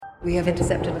We have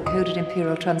intercepted a coded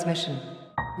Imperial transmission.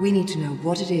 We need to know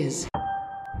what it is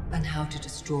and how to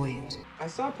destroy it. I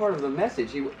saw part of the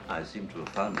message. I seem to have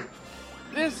found it.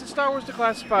 This is Star Wars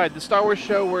Declassified, the Star Wars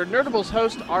show where Nerdables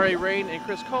host R.A. Rain and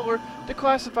Chris Kohler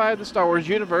declassify the Star Wars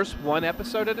universe one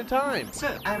episode at a time.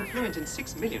 Sir, I am fluent in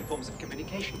 6 million forms of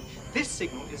communication. This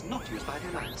signal is not used by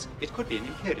the Alliance. It could be an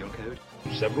Imperial code.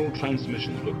 Several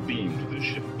transmissions were beamed to the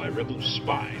ship by rebel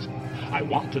spies. I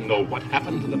want to know what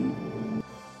happened to them.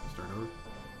 Start over.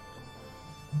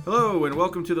 Hello, and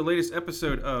welcome to the latest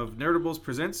episode of Nerdables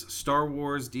Presents Star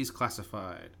Wars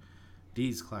Declassified.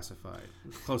 Declassified.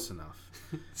 Close enough.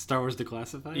 Star Wars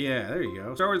Declassified? Yeah, there you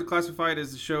go. Star Wars Declassified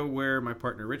is the show where my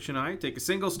partner Rich and I take a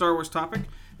single Star Wars topic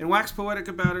and wax poetic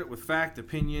about it with fact,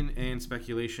 opinion, and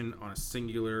speculation on a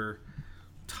singular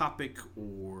topic,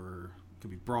 or it can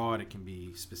be broad, it can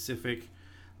be specific.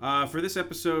 For this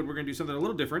episode, we're going to do something a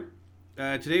little different.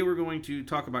 Today we're going to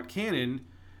talk about canon,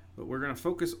 but we're going to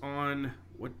focus on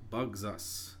what bugs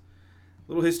us.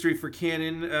 Little history for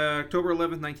canon. October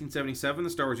 11th, 1977, the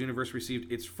Star Wars universe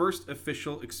received its first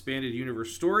official expanded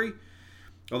universe story,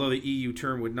 although the EU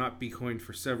term would not be coined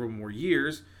for several more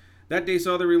years. That day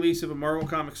saw the release of a Marvel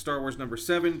Comics Star Wars number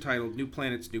 7 titled New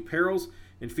Planets, New Perils,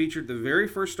 and featured the very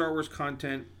first Star Wars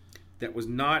content that was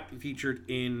not featured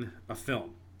in a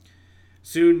film.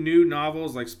 Soon, new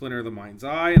novels like Splinter of the Mind's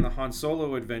Eye and the Han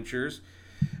Solo adventures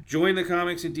joined the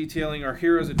comics in detailing our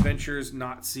heroes' adventures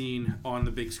not seen on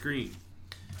the big screen.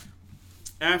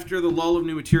 After the lull of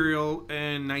new material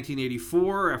in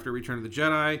 1984, after Return of the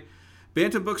Jedi,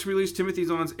 Bantam Books released Timothy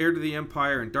Zahn's Heir to the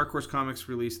Empire, and Dark Horse Comics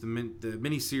released the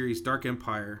miniseries Dark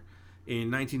Empire in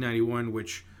 1991,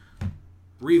 which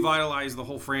revitalized the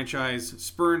whole franchise,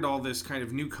 spurned all this kind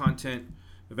of new content,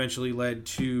 eventually led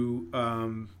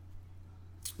to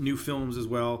new films as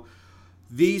well.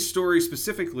 These stories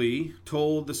specifically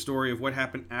told the story of what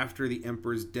happened after the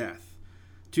Emperor's death.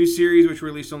 Two series, which were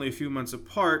released only a few months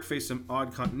apart, faced some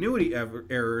odd continuity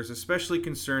errors, especially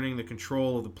concerning the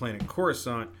control of the planet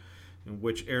Coruscant, in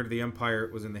which Heir to the Empire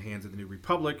was in the hands of the New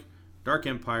Republic. Dark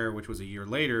Empire, which was a year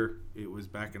later, it was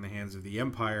back in the hands of the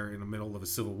Empire in the middle of a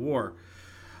civil war.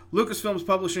 Lucasfilm's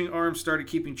publishing arm started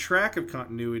keeping track of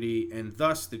continuity, and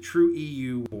thus the true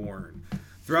EU born.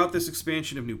 Throughout this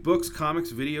expansion of new books,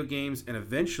 comics, video games, and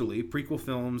eventually prequel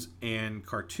films and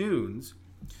cartoons,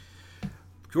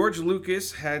 George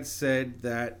Lucas had said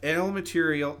that all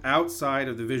material outside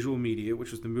of the visual media,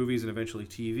 which was the movies and eventually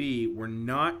TV, were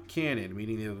not canon,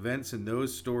 meaning the events in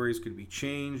those stories could be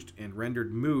changed and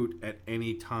rendered moot at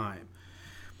any time.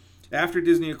 After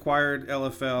Disney acquired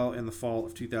LFL in the fall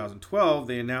of 2012,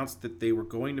 they announced that they were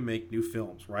going to make new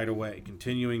films right away,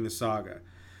 continuing the saga.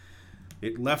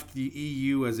 It left the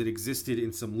EU as it existed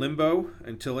in some limbo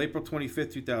until April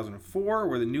 25th, 2004,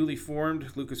 where the newly formed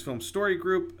Lucasfilm Story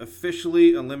Group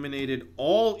officially eliminated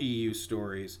all EU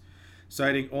stories,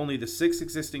 citing only the 6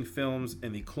 existing films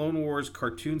and the Clone Wars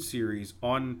cartoon series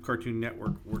on Cartoon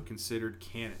Network were considered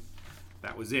canon.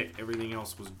 That was it. Everything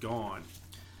else was gone.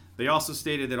 They also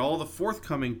stated that all the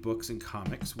forthcoming books and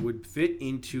comics would fit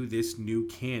into this new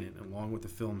canon, along with the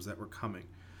films that were coming.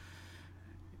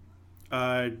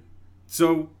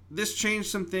 So this changed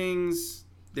some things.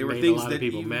 There were things that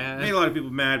made a lot of people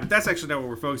mad, but that's actually not what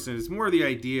we're focusing on. It's more the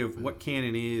idea of what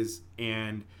canon is,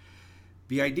 and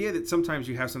the idea that sometimes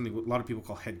you have something a lot of people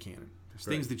call headcanon. There's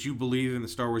things that you believe in the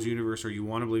Star Wars universe, or you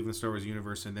want to believe in the Star Wars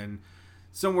universe, and then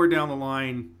somewhere down the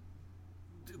line,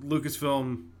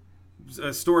 Lucasfilm,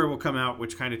 a story will come out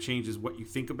which kind of changes what you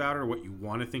think about it or what you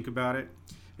want to think about it.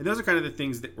 And those are kind of the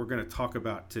things that we're going to talk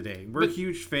about today. We're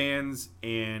huge fans,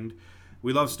 and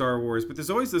we love Star Wars, but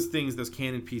there's always those things, those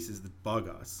canon pieces that bug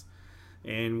us.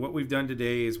 And what we've done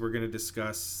today is we're going to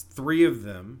discuss 3 of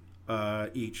them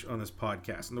each on this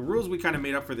podcast. And the rules we kind of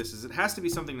made up for this is it has to be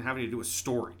something having to do with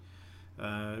story.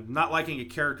 Not liking a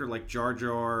character like Jar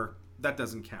Jar, that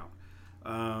doesn't count.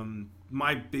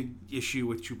 My big issue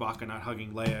with Chewbacca not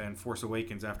hugging Leia in Force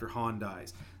Awakens after Han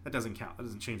dies, that doesn't count. That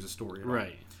doesn't change the story at all.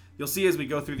 Right. You'll see as we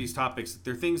go through these topics,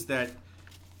 they're things that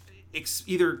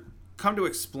either come to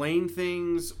explain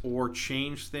things or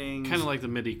change things. Kind of like the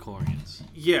midi-chlorians.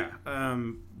 Yeah.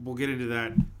 We'll get into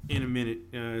that in a minute,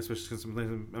 especially since I'm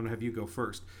going to have you go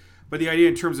first. But the idea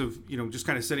in terms of, just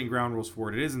kind of setting ground rules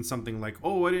for it isn't something like,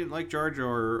 oh, I didn't like Jar Jar,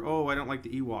 or oh, I don't like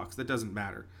the Ewoks. That doesn't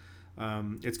matter.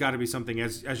 It's got to be something,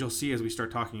 as you'll see as we start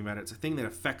talking about it, it's a thing that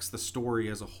affects the story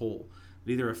as a whole.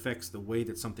 It either affects the way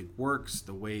that something works,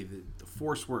 the way that the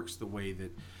Force works, the way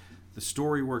that the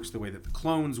story works, the way that the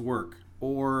clones work,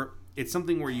 or it's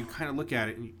something where you kind of look at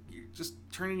it and you're just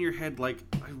turning your head like,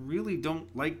 I really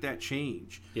don't like that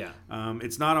change. Yeah.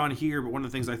 It's not on here, but one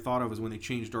of the things I thought of is when they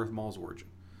changed Darth Maul's origin.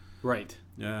 Right.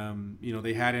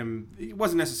 They had him. It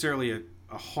wasn't necessarily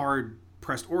a hard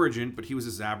pressed origin, but he was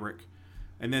a Zabrak.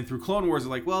 And then through Clone Wars, they're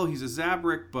like, well, he's a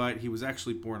Zabrak, but he was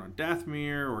actually born on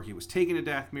Dathomir, or he was taken to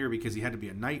Dathomir because he had to be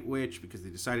a Night Witch because they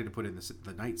decided to put in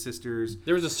the Night Sisters.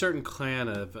 There was a certain clan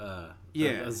of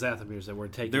Zathamirs that were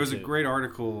taken. There was a great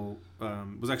article.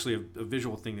 It was actually a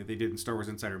visual thing that they did in Star Wars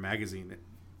Insider magazine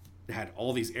that had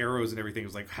all these arrows and everything. It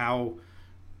was like how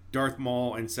Darth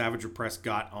Maul and Savage Repress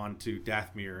got onto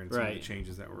Dathomir and some of the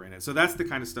changes that were in it. So that's the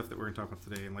kind of stuff that we're going to talk about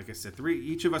today. And like I said,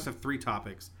 each of us have 3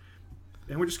 topics.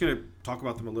 And we're just going to talk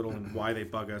about them a little and why they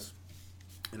bug us.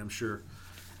 And I'm sure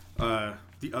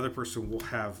the other person will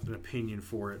have an opinion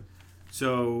for it.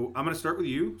 So I'm going to start with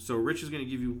you. So Rich is going to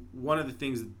give you one of the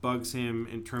things that bugs him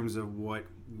in terms of what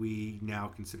we now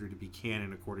consider to be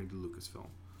canon according to Lucasfilm.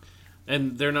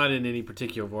 And they're not in any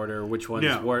particular order. Which ones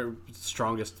were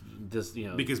strongest? Because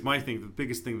the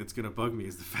biggest thing that's going to bug me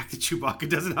is the fact that Chewbacca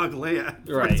doesn't hug Leia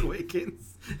in Right. Force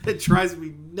Awakens. It drives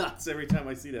me nuts every time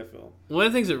I see that film. One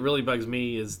of the things that really bugs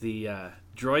me is the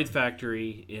droid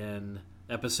factory in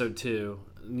Episode 2.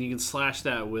 And you can slash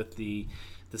that with the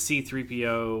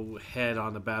C-3PO head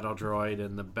on the battle droid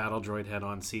and the battle droid head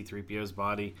on C-3PO's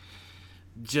body.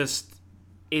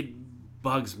 It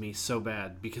bugs me so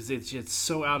bad because it's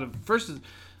so out of... First,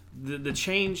 the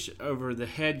change over the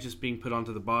head just being put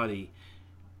onto the body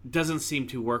doesn't seem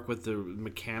to work with the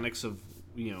mechanics of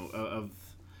the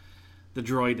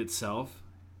droid itself.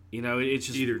 It's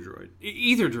just... Either droid.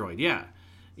 Either droid, yeah.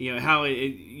 How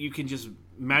you can just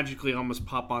magically almost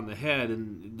pop on the head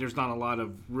and there's not a lot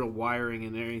of real wiring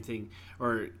and anything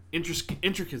or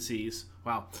intricacies.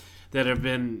 Wow. That have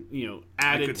been,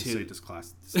 added to.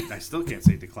 I still can't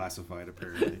say declassified.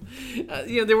 Apparently,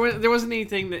 there wasn't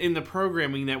anything in the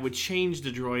programming that would change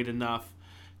the droid enough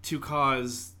to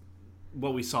cause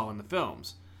what we saw in the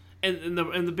films. And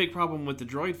the big problem with the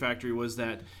Droid Factory was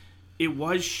that it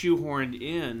was shoehorned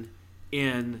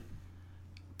in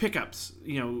pickups,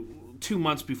 2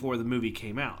 months before the movie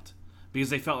came out, because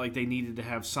they felt like they needed to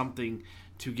have something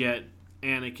to get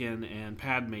Anakin and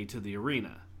Padme to the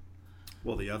arena.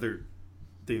 Well, the other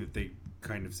thing that they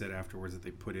kind of said afterwards that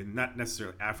they put in, not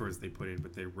necessarily afterwards they put in,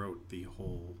 but they wrote the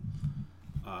whole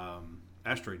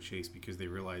asteroid chase because they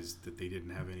realized that they didn't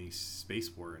have any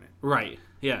space war in it. Right,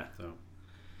 yeah. So,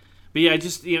 but yeah,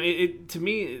 just, to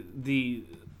me,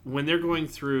 when they're going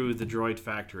through the Droid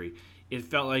Factory, it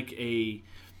felt like a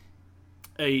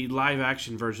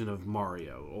live-action version of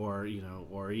Mario or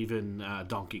even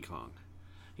Donkey Kong.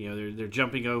 They're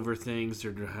jumping over things.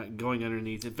 They're going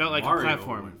underneath. It felt like Mario a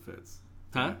platform. Fits.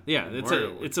 Huh? Yeah,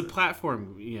 it's a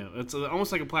platform. It's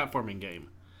almost like a platforming game.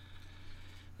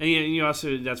 And you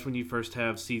also, that's when you first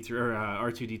have C3 or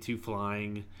R2D2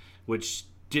 flying, which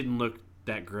didn't look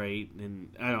that great.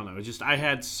 And I don't know. I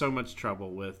had so much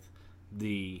trouble with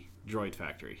the Droid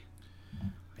Factory.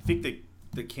 I think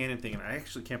the canon thing, and I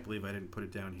actually can't believe I didn't put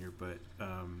it down here, but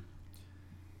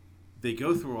they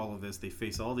go through all of this. They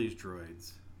face all these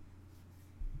droids.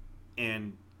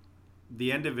 And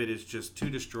the end of it is just 2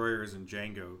 destroyers and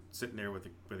Jango sitting there with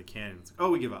a cannon. It's like, oh,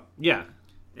 we give up. Yeah.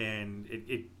 And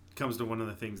it comes to one of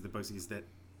the things that bugs me is that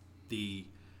the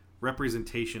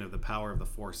representation of the power of the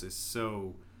Force is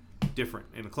so different.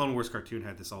 And the Clone Wars cartoon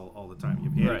had this all the time.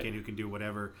 You have Anakin who can do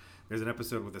whatever. There's an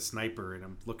episode with a sniper, and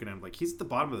I'm looking at him like, he's at the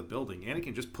bottom of the building.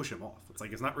 Anakin, just push him off. It's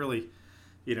like, it's not really...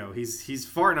 he's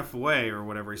far enough away or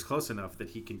whatever. He's close enough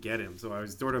that he can get him. So I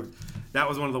was that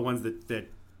was one of the ones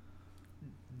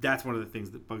that's one of the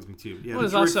things that bugs me too. Yeah,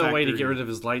 there's also a way to get rid of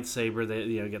his lightsaber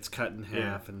that gets cut in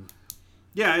half.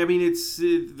 Yeah, I mean, it's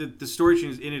the story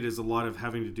change in it is a lot of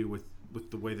having to do with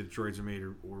the way that droids are made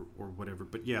or whatever.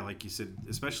 But yeah, like you said,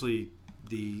 especially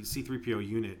the C-3PO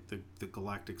unit, the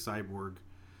Galactic Cyborg,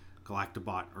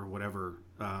 Galactobot or whatever.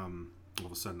 All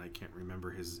of a sudden, I can't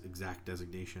remember his exact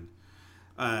designation.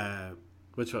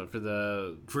 Which one?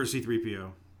 For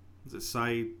C-3PO. Is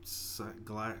it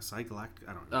Galactic?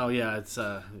 I don't know. Oh, yeah, it's,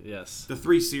 yes. The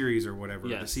 3 series or whatever,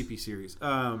 yes. The CP series.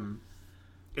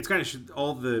 It's kind of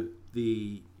all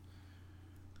the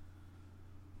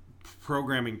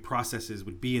programming processes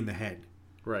would be in the head.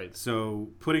 Right. So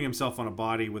putting himself on a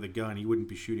body with a gun, he wouldn't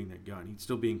be shooting that gun. He'd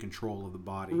still be in control of the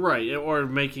body. Right, or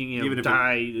making him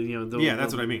die,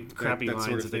 that's what I mean. Crappy that lines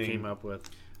sort of that thing. they came up with.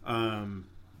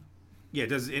 Yeah, it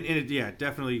does. And it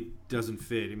definitely doesn't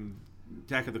fit. I mean,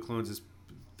 Attack of the Clones is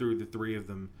through the 3 of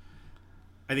them.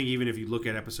 I think even if you look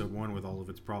at Episode 1 with all of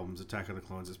its problems, Attack of the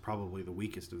Clones is probably the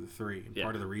weakest of the 3. And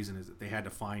part of the reason is that they had to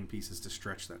find pieces to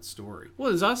stretch that story.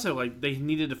 Well, it's also like they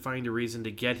needed to find a reason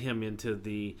to get him into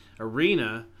the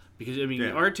arena Because I mean,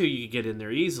 Yeah. R2 you could get in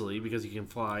there easily because he can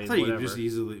fly I and thought you whatever. could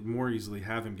just more easily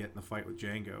have him get in the fight with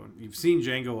Jango. You've seen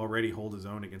Jango already hold his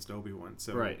own against Obi-Wan.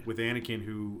 So Right. with Anakin,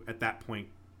 who at that point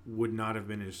would not have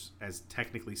been as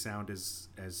technically sound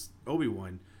as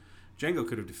Obi-Wan, Jango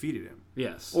could have defeated him.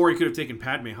 Yes. Or he could have taken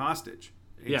Padme hostage.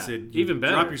 And Yeah, said, even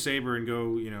better. Drop your saber and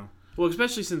go, Well,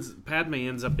 especially since Padme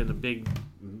ends up in a big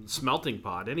smelting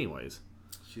pot, anyways.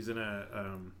 She's in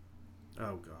a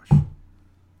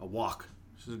wok.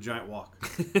 She's a giant wok.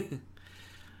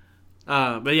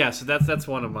 But yeah, so that's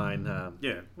one of mine.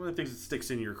 Yeah, one of the things that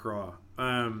sticks in your craw.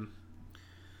 I'm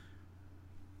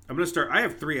going to start. I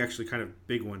have 3 actually kind of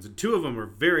big ones, and 2 of them are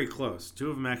very close. 2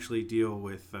 of them actually deal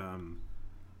with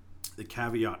the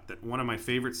caveat that one of my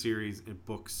favorite series in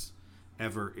books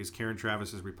ever is Karen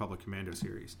Travis's Republic Commando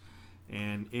series.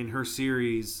 And in her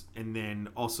series, and then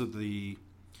also the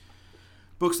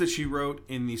books that she wrote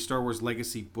in the Star Wars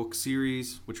Legacy book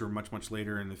series, which were much, much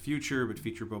later in the future, but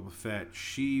feature Boba Fett,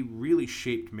 she really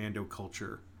shaped Mando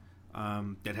culture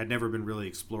that had never been really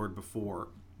explored before.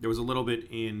 There was a little bit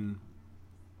in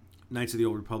Knights of the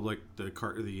Old Republic, the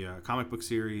comic book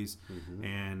series,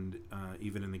 and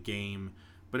even in the game,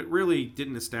 but it really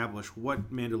didn't establish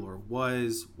what Mandalore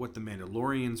was, what the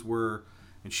Mandalorians were,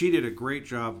 and she did a great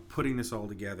job of putting this all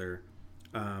together,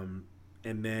 and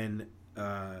then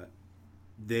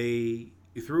they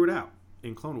threw it out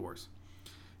in Clone Wars.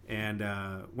 And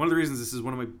one of the reasons this is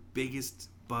one of my biggest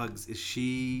bugs is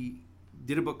she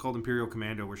did a book called Imperial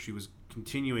Commando where she was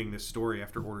continuing this story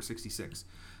after Order 66.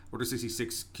 Order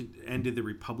 66 ended the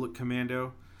Republic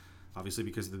Commando, obviously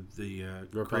because of the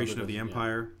creation of the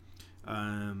Empire.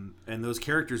 And those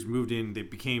characters moved in.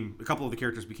 A couple of the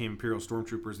characters became Imperial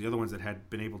Stormtroopers. The other ones that had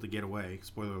been able to get away,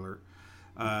 spoiler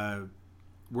alert,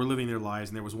 were living their lives.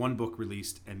 And there was one book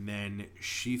released, and then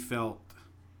she felt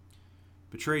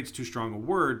betrayed's too strong a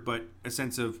word, but a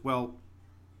sense of, well,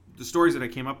 the stories that I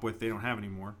came up with, they don't have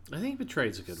anymore. I think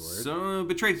betrayed's a good word. So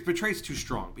betrayed's too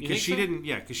strong because she didn't.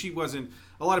 Yeah, because she wasn't.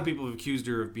 A lot of people have accused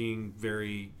her of being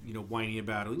very, whiny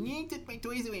about it. You took my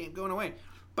toys away. I'm going away.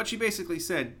 But she basically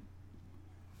said,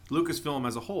 Lucasfilm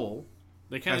as a whole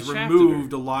has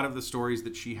removed a lot of the stories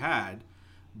that she had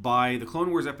by the Clone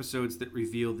Wars episodes that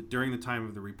revealed that during the time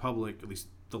of the Republic, at least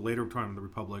the later time of the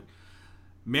Republic,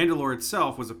 Mandalore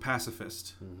itself was a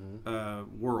pacifist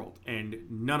world, and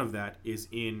none of that is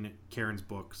in Karen's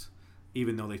books,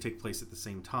 even though they take place at the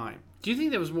same time. Do you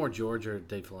think that was more George or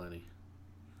Dave Filoni?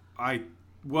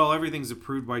 Well, everything's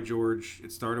approved by George.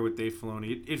 It started with Dave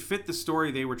Filoni. It fit the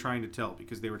story they were trying to tell,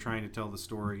 because they were trying to tell the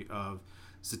story of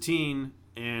Satine,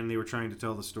 and they were trying to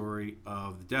tell the story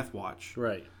of the Death Watch.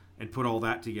 Right. And put all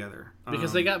that together.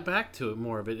 Because they got back to it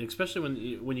more of it, especially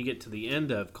when you get to the end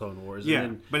of Clone Wars. Yeah,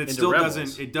 and then but it into still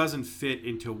Rebels. doesn't fit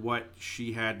into what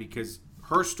she had, because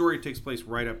her story takes place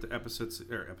right up to episode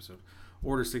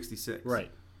Order 66.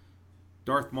 Right.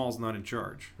 Darth Maul's not in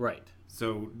charge. Right.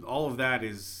 So all of that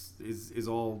is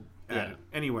all added.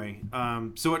 Yeah. Anyway,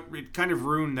 so it kind of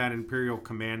ruined that Imperial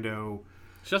Commando.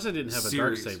 She also didn't have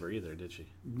series. a Darksaber either, did she?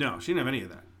 No, she didn't have any of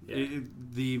that. Yeah.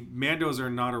 The Mandos are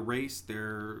not a race.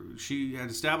 She had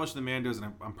established the Mandos,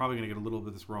 and I'm probably going to get a little bit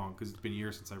of this wrong because it's been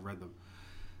years since I've read them.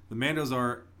 The Mandos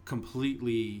are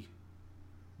completely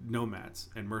nomads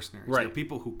and mercenaries. Right. They're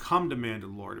people who come to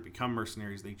Mandalore to become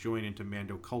mercenaries. They join into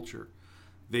Mando culture.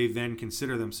 They then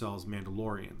consider themselves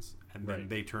Mandalorians, and then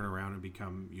they turn around and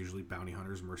become usually bounty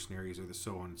hunters, mercenaries, or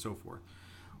so on and so forth.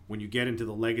 When you get into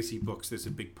the Legacy books, there's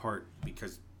a big part,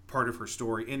 because part of her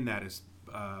story in that is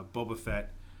Boba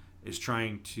Fett is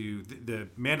trying to... The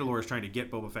Mandalore is trying to get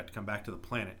Boba Fett to come back to the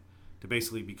planet to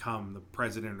basically become the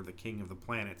president or the king of the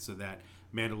planet so that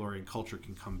Mandalorian culture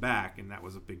can come back, and that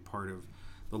was a big part of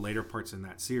the later parts in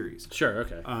that series. Sure,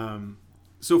 okay.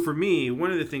 So for me,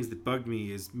 one of the things that bugged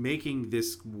me is making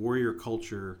this warrior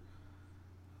culture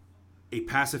a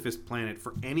pacifist planet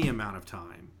for any amount of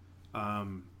time.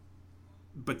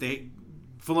 But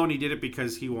Filoni did it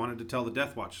because he wanted to tell the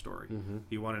Death Watch story. Mm-hmm.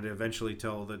 He wanted to eventually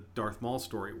tell the Darth Maul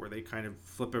story, where they kind of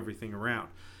flip everything around.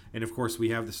 And of course, we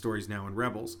have the stories now in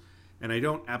Rebels. And I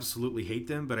don't absolutely hate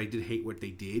them, but I did hate what they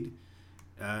did.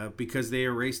 Because they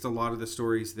erased a lot of the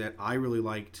stories that I really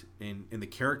liked in the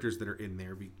characters that are in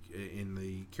there in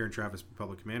the Karen Travis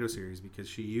Republic Commando series, because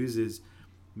she uses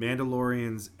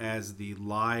Mandalorians as the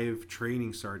live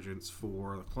training sergeants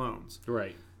for the clones.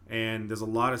 Right. And there's a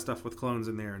lot of stuff with clones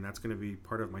in there, and that's going to be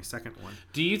part of my second one.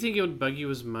 Do you think it would bug you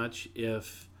as much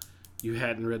if you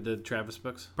hadn't read the Travis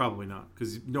books? Probably not,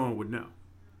 because no one would know.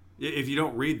 If you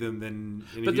don't read them, then...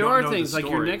 But there are things like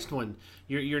your next one.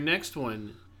 Your next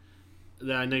one...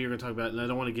 that I know you're going to talk about, and I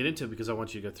don't want to get into it because I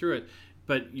want you to go through it.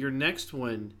 But your next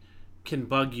one, can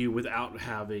bug you without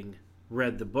having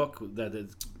read the book. That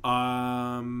is,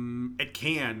 It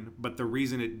can, but the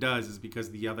reason it does is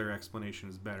because the other explanation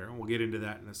is better. And we'll get into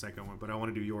that in the second one, but I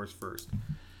want to do yours first,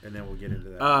 and then we'll get into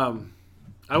that.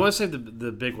 I want to save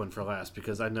the big one for last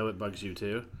because I know it bugs you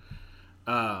too.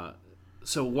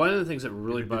 So one of the things that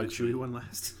really bugs me. me. One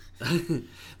last. One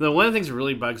of the things that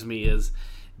really bugs me is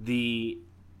the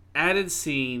added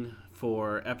scene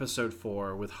for episode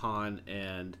 4 with Han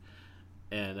and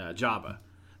Jabba.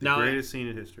 The greatest scene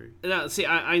in history. Now, see,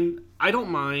 I don't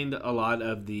mind a lot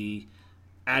of the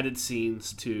added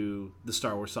scenes to the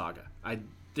Star Wars saga.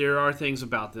 There are things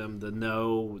about them,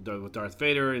 with Darth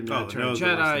Vader and the Return of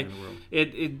Jedi.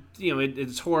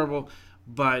 It's horrible,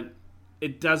 but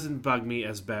it doesn't bug me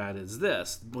as bad as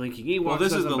this. Blinking Ewoks. Well,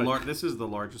 this is the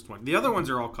largest one. The other ones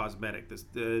are all cosmetic.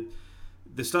 The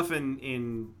stuff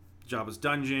in Jabba's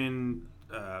dungeon,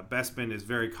 Bespin is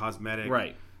very cosmetic.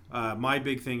 Right. My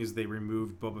big thing is they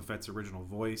removed Boba Fett's original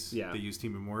voice. Yeah. They used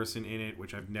Temuera Morrison in it,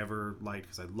 which I've never liked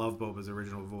because I love Boba's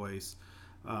original voice.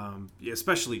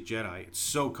 Especially Jedi. It's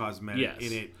so cosmetic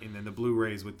in it. And then the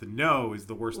Blu-rays with the no is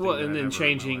the worst thing. Well, and then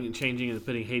changing and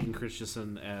putting Hayden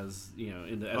Christensen as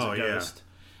a ghost,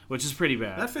 which is pretty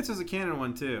bad. That fits as a canon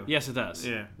one too. Yes, it does.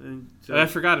 Yeah. I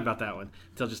forgot about that one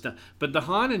until just now. But the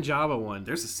Han and Jabba one.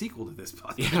 There's a sequel to this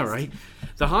podcast. Yeah, right.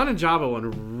 The Han and Jabba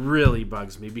one really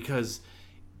bugs me because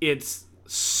it's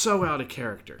so out of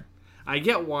character. I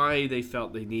get why they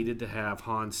felt they needed to have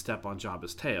Han step on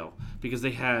Jabba's tail because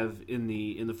they have in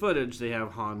the footage they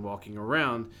have Han walking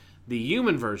around the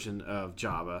human version of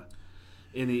Jabba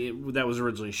that was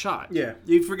originally shot. Yeah,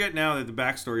 you forget now that the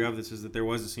backstory of this is that there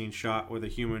was a scene shot with a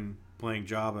human playing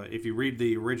Jabba. If you read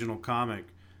the original comic,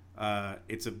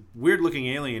 it's a weird looking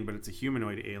alien, but it's a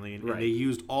humanoid alien, right. And they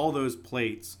used all those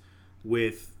plates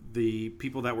with the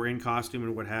people that were in costume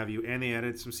and what have you, and they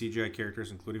added some CGI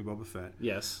characters, including Boba Fett.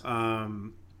 Yes.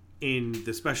 In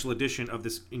the special edition of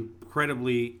this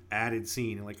incredibly added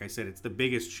scene, and like I said, it's the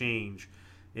biggest change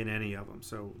in any of them.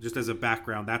 So, just as a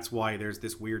background, that's why there's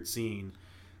this weird scene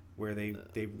where they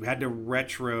had to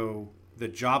retro the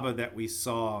Jabba that we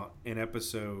saw in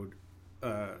episode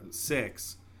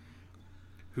 6.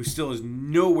 Who still is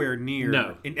nowhere near...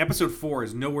 No. In episode 4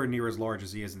 is nowhere near as large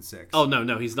as he is in 6. Oh,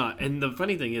 no, he's not. And the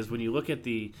funny thing is, when you look at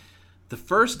the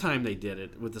first time they did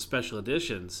it with the special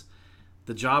editions,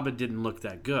 the Jabba didn't look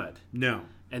that good. No.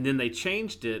 And then they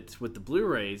changed it with the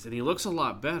Blu-rays, and he looks a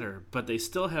lot better, but they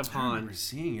still have Han... I remember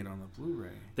seeing it on the Blu-ray.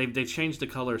 They changed the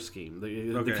color scheme.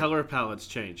 The color palettes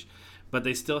changed. But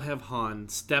they still have Han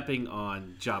stepping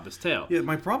on Jabba's tail. Yeah,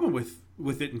 my problem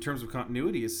with it in terms of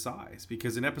continuity is size,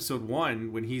 because in episode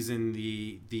 1 when he's in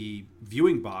the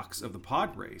viewing box of the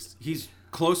pod race, he's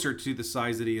closer to the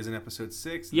size that he is in episode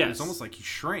 6. Yes. It's almost like he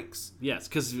shrinks. Yes,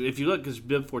 because if you look, because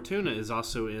Bib Fortuna is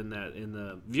also in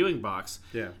the viewing box.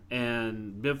 Yeah.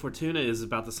 And Bib Fortuna is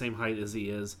about the same height as he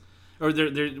is, or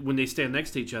they're when they stand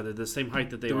next to each other, the same height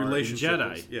that they are in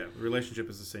Jedi. The relationship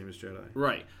is the same as Jedi.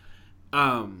 Right.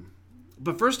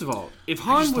 But first of all, if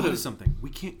Han would have something, we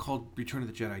can't call Return of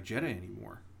the Jedi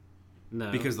anymore.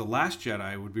 No, because the Last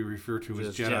Jedi would be referred to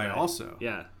as Jedi also.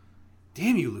 Yeah.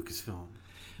 Damn you, Lucasfilm.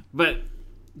 But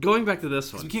going back to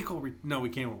this one, we can't call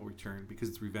Return because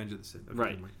it's Revenge of the Sith. Okay,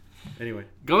 right. Anyway,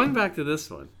 going back to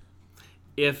this one,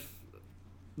 if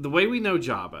the way we know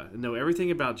Jabba and know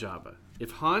everything about Jabba, if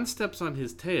Han steps on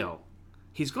his tail,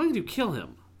 he's going to kill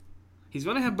him. He's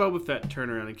going to have Boba Fett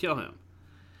turn around and kill him.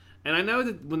 And I know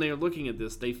that when they are looking at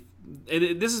this, this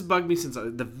has bugged me since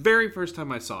the very first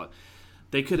time I saw it.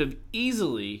 They could have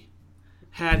easily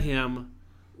had him,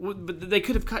 but they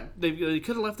could have cut. They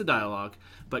could have left the dialogue,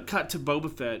 but cut to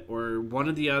Boba Fett or one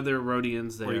of the other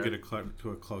Rodians there. Or you could have cut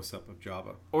to a close up of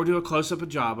Jabba. Or do a close up of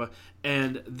Jabba,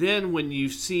 and then when you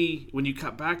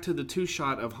cut back to the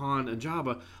 2-shot of Han and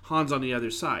Jabba, Han's on the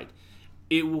other side.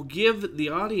 It will give the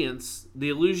audience the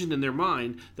illusion in their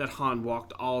mind that Han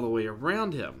walked all the way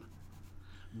around him,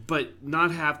 but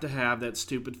not have to have that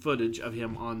stupid footage of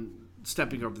him on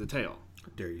stepping over the tail. How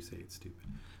dare you say it's stupid?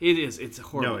 It is. It's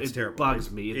horrible. No, it's terrible.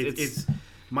 Bugs me. It's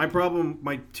my problem.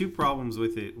 My 2 problems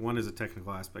with it. One is a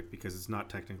technical aspect because it's not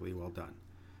technically well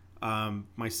done.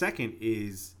 My second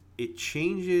is it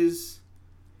changes.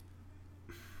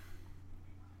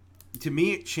 To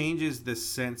me, it changes the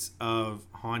sense of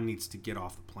Han needs to get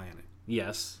off the planet.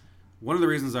 Yes. One of the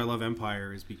reasons I love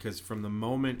Empire is because from the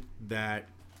moment that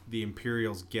the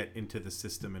Imperials get into the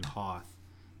system in Hoth,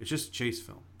 it's just a chase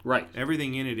film. Right.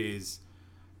 Everything in it is,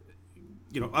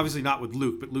 obviously not with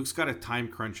Luke, but Luke's got a time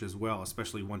crunch as well,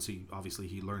 especially once he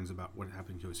learns about what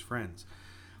happened to his friends.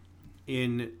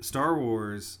 In Star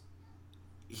Wars,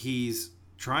 he's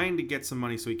trying to get some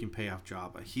money so he can pay off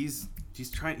Jabba. He's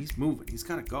moving. He's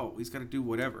got to go. He's got to do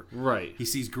whatever. Right. He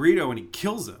sees Greedo and he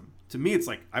kills him. To me, it's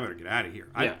like, I better get out of here.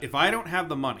 Yeah. If I don't have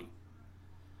the money,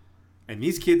 and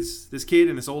this kid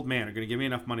and this old man are going to give me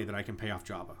enough money that I can pay off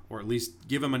Jabba, or at least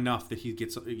give him enough that he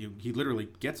literally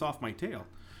gets off my tail.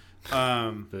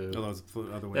 Although it's the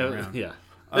other way around. Yeah.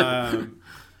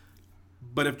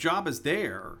 But if Jabba's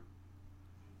there,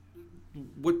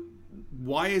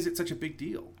 why is it such a big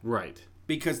deal? Right.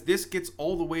 Because this gets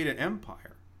all the way to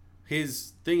Empire.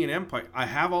 His thing in Empire, I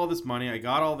have all this money. I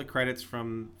got all the credits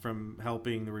from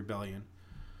helping the rebellion.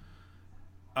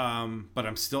 But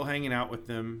I'm still hanging out with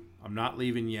them. I'm not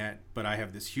leaving yet, but I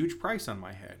have this huge price on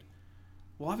my head.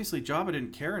 Well, obviously, Jabba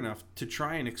didn't care enough to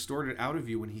try and extort it out of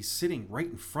you when he's sitting right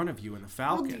in front of you in the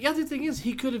Falcon. Well, the other thing is,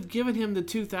 he could have given him the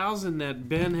 2,000 that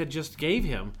Ben had just gave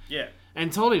him. Yeah.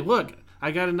 And told him, look, I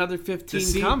got another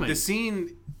 15 coming. The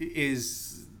scene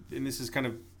is, and this is kind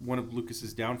of one of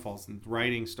Lucas's downfalls in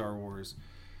writing Star Wars.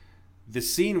 The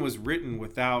scene was written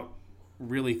without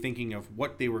really thinking of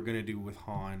what they were going to do with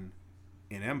Han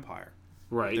in Empire.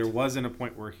 Right. There wasn't a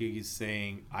point where he's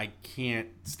saying, I can't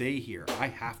stay here. I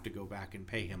have to go back and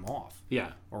pay him off.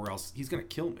 Yeah. Or else he's going to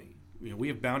kill me. We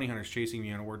have bounty hunters chasing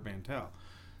me on Ord Mantell.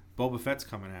 Boba Fett's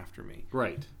coming after me.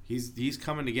 Right. He's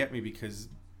coming to get me because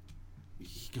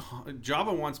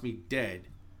Jabba wants me dead.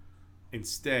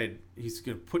 Instead, he's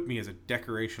going to put me as a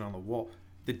decoration on the wall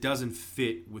that doesn't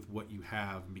fit with what you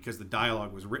have, because the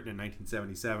dialogue was written in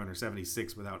 1977 or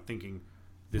 76 without thinking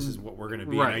this is what we're going to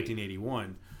be in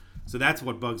 1981. So that's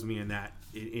what bugs me in that,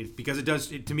 because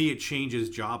to me it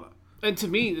changes Jabba. And to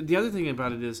me, the other thing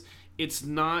about it is it's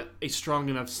not a strong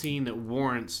enough scene that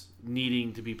warrants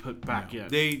needing to be put back in.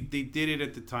 They did it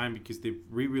at the time because they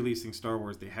re-releasing Star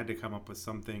Wars. They had to come up with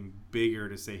something bigger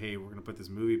to say, hey, we're going to put this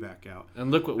movie back out.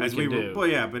 And look what we can do. Well,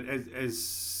 yeah, but as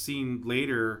seen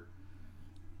later,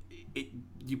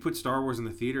 you put Star Wars in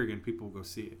the theater again, people will go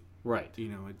see it. Right.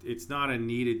 It's not a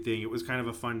needed thing. It was kind of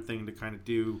a fun thing to kind of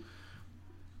do.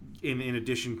 In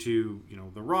addition to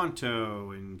the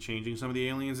Ronto and changing some of the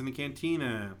aliens in the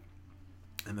cantina,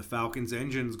 and the Falcon's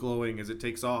engines glowing as it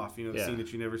takes off, the scene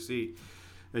that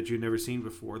you've never seen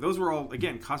before. Those were all,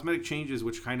 again, cosmetic changes,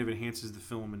 which kind of enhances the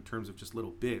film in terms of just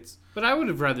little bits. But I would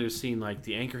have rather seen like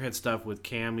the Anchorhead stuff with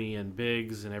Cammy and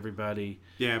Biggs and everybody.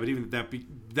 Yeah, but even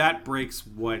that breaks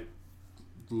what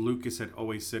Lucas had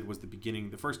always said was the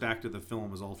beginning. The first act of the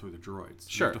film was all through the droids.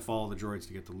 Sure. You have to follow the droids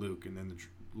to get to Luke, and then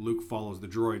Luke follows the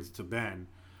droids to Ben.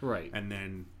 Right. And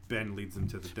then Ben leads them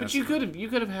to the Death But you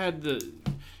could have had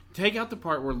take out the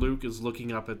part where Luke is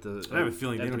looking up at the I have a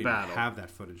feeling they don't even battle. have that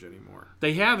footage anymore.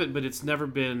 They have it, but it's never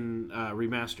been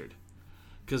remastered.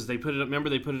 Because they put it. Remember,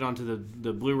 they put it onto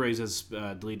the Blu-rays as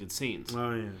deleted scenes.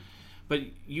 Oh yeah. But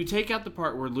you take out the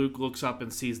part where Luke looks up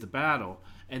and sees the battle,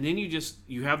 and then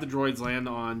you have the droids land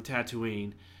on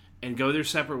Tatooine, and go their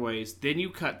separate ways. Then you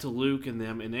cut to Luke and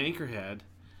them in Anchorhead.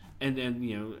 And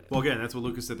then, Well, again, that's what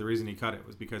Lucas said. The reason he cut it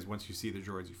was because once you see the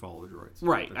droids, you follow the droids.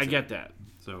 Right, I get that.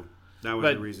 So that was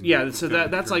but, the reason. Yeah, so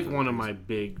that's like one of my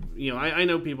big... I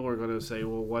know people are going to say,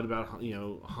 well, what about,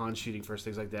 Han shooting first,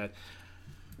 things like that.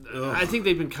 Ugh. I think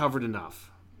they've been covered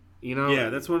enough. Yeah,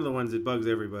 that's one of the ones that bugs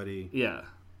everybody. Yeah.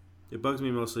 It bugs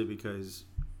me mostly because...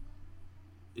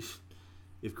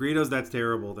 If Greedo's that's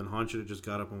terrible, then Han should have just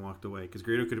got up and walked away, because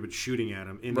Greedo could have been shooting at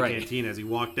him in the cantina as he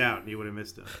walked out, and he would have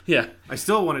missed him. Yeah. I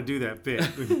still want to do that bit.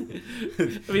 I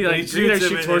mean, like, Greedo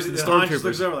shoots worse than Han just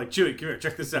looks Stormtroopers. over like, Chewie, come here,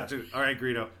 check this out. All right,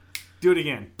 Greedo. Do it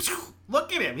again.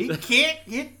 Look at him. He can't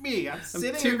hit me. I'm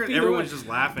sitting here. Everyone's just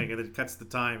laughing, and it cuts the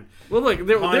time. Well, look,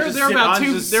 they're about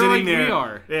two. They're like we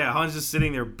are. Yeah, Han's just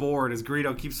sitting there bored as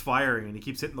Greedo keeps firing, and he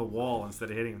keeps hitting the wall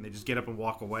instead of hitting him. They just get up and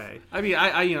walk away. I mean,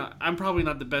 I'm probably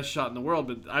not the best shot in the world,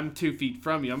 but I'm 2 feet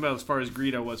from you. I'm about as far as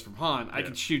Greedo was from Han. I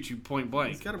can shoot you point blank.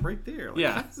 He's got him right there. Like,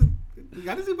 yeah.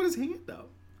 How does he put his hand up?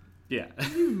 Yeah. He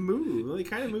doesn't even move. Well, he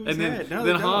kind of moves his head. No,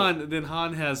 then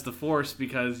Han has the Force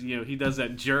because he does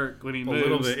that jerk when he moves. A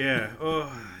little bit, yeah. Oh,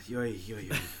 yoy.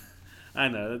 I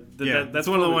know. That's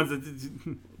one of the ones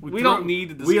that we don't need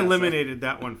to discuss. We eliminated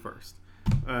that one first.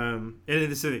 And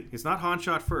it's not Han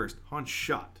shot first. Han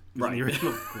shot. Right. In the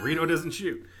original, Greedo doesn't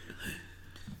shoot.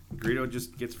 Greedo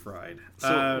just gets fried.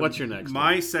 So what's your next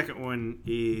My one? second one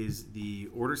is the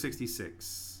Order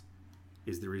 66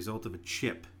 is the result of a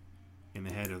chip in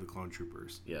the head of the clone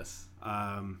troopers. Yes.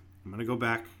 I'm going to go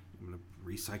back. I'm going to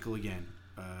recycle again.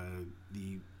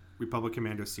 The Republic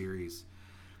Commando series.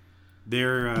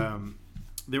 There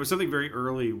was something very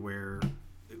early where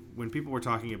when people were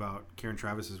talking about Karen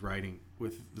Travis's writing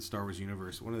with the Star Wars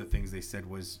universe, one of the things they said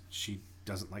was she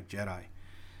doesn't like Jedi.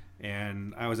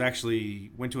 And I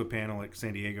went to a panel at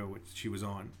San Diego, which she was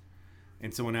on,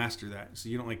 and someone asked her that. So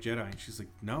you don't like Jedi? And she's like,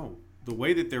 no. The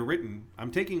way that they're written, I'm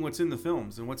taking what's in the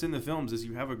films, and what's in the films is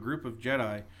you have a group of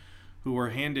Jedi who are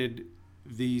handed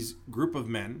these group of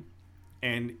men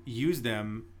and use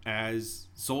them as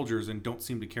soldiers and don't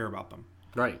seem to care about them.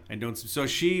 Right. So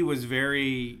she was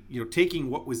very, taking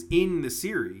what was in the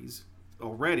series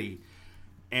already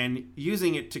and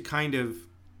using it to kind of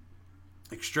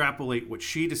extrapolate what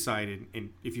she decided.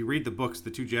 And if you read the books,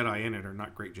 the 2 Jedi in it are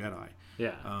not great Jedi.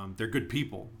 Yeah. They're good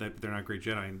people. They're not great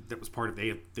Jedi, and that was part of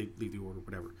they leave the order,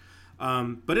 whatever.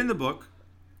 But in the book,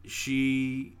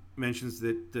 she mentions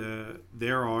that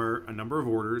there are a number of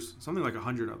orders, something like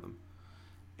 100 of them,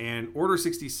 and Order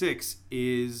 66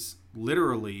 is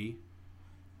literally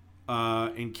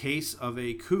in case of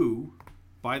a coup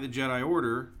by the Jedi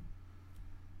Order,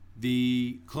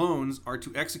 the clones are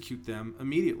to execute them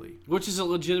immediately. Which is a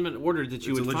legitimate order that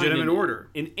you would find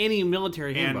in any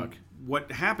military handbook. And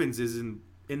what happens is in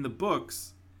the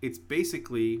books, it's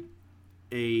basically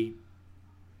a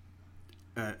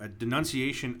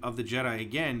denunciation of the Jedi.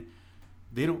 Again,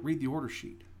 they don't read the order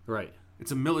sheet. Right.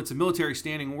 It's a military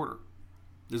standing order.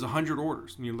 There's 100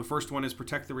 orders. The first one is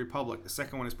protect the Republic. The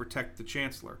second one is protect the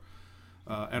Chancellor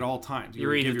at all times. You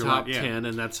read the top 10,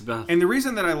 and that's about... And the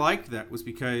reason that I liked that was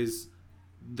because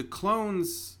the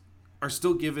clones are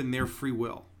still given their free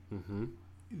will. Mm-hmm.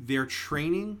 Their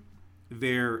training,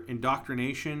 their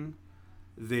indoctrination,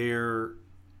 their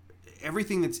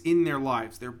everything that's in their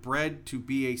lives, they're bred to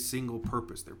be a single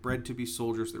purpose. They're bred to be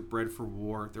soldiers. They're bred for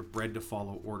war. They're bred to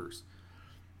follow orders.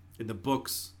 In the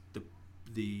books,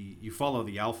 you follow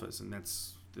the alphas, and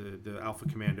that's the alpha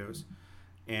commandos,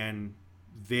 and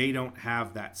they don't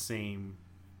have that same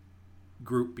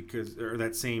group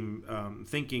that same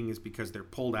thinking is because they're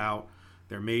pulled out.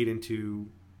 They're made into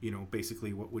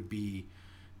basically what would be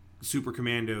super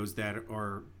commandos that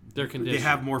are they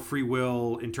have more free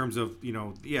will in terms of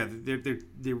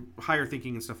they're higher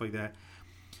thinking and stuff like that.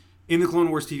 In the Clone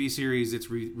Wars TV series, it's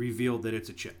revealed that it's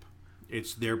a chip.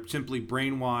 They're simply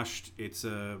brainwashed. It's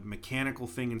a mechanical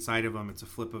thing inside of them. It's a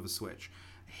flip of a switch.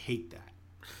 I hate that.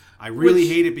 I really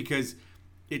hate it because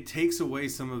it takes away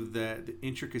some of the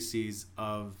intricacies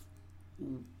of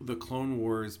the Clone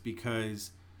Wars,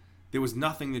 because there was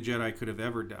nothing the Jedi could have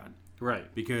ever done.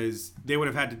 Right. Because they would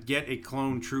have had to get a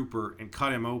clone trooper and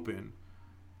cut him open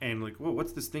and whoa,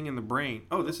 what's this thing in the brain?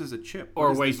 Oh, this is a chip.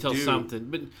 Or wait till something.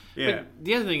 But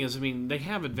the other thing is, they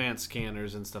have advanced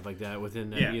scanners and stuff like that within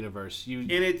that universe.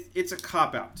 And it's a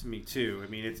cop-out to me, too.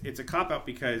 It's a cop-out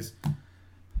because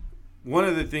one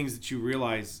of the things that you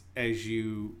realize as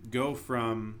you go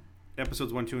from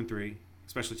episodes 1, 2, and 3,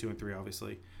 especially 2 and 3,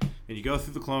 obviously, and you go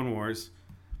through the Clone Wars,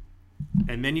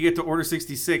 and then you get to Order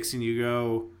 66, and you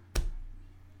go,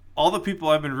 all the people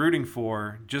I've been rooting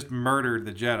for just murdered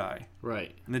the Jedi.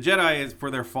 Right. And the Jedi, for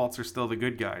their faults, are still the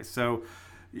good guys. So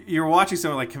you're watching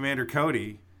someone like Commander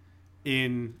Cody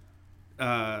in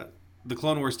the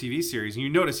Clone Wars TV series, and you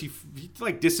notice he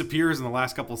disappears in the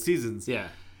last couple of seasons. Yeah.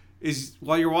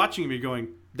 While you're watching him, you're going,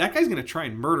 that guy's going to try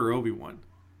and murder Obi-Wan.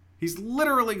 He's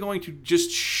literally going to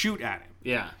just shoot at him.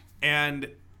 Yeah. And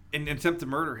attempt to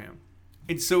murder him.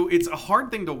 And so it's a hard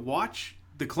thing to watch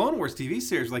the Clone Wars TV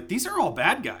series. These are all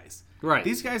bad guys. Right.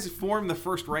 These guys form the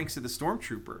first ranks of the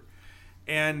Stormtrooper.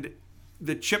 And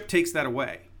the chip takes that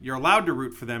away. You're allowed to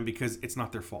root for them because it's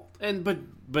not their fault.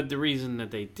 But the reason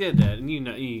that they did that, and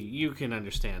you can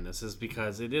understand this, is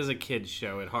because it is a kids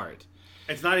show at heart.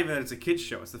 It's not even that it's a kids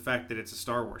show. It's the fact that it's a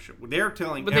Star Wars show. They're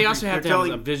telling, but they also have to have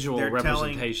a visual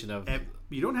representation of.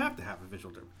 You don't have to have a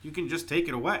visual. You can just take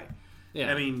it away.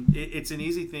 Yeah. It's an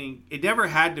easy thing. It never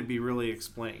had to be really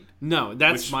explained. No,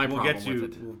 that's my problem with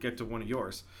it. We'll get to one of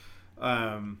yours.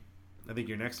 I think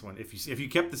your next one. If you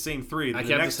kept the same 3, then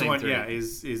the next one,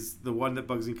 is the one that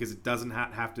bugs me because it doesn't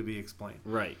have to be explained.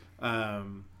 Right.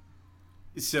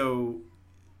 So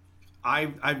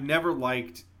I've never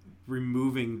liked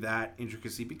removing that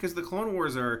intricacy, because the Clone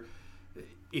Wars are,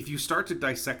 if you start to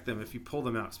dissect them, if you pull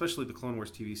them out, especially the Clone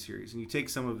Wars TV series, and you take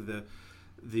some of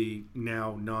the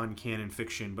now non-canon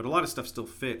fiction, but a lot of stuff still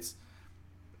fits,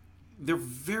 they're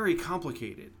very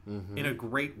complicated in a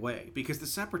great way, because the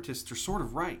Separatists are sort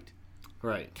of right.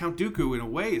 Right. Count Dooku, in a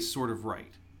way, is sort of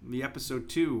right. In the episode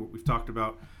 2 we've talked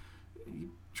about, he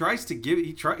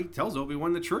tells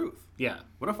Obi-Wan the truth. Yeah.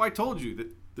 What if I told you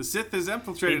that the Sith has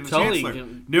infiltrated the Chancellor?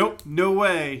 Nope, no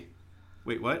way.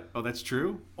 Wait, what? Oh, that's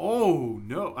true? Oh,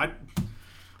 no.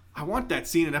 I want that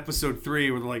scene in episode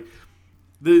 3 where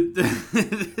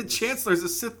the Chancellor's a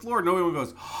Sith Lord, and Obi-Wan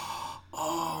goes,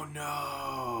 oh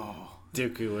no.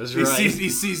 Dooku was right.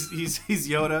 He's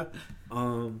Yoda.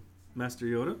 Master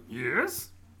Yoda. Yes.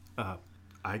 I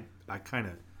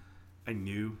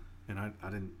knew, and I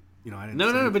didn't, I didn't.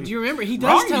 No. But do you remember? He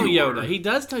does tell Yoda. He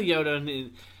does tell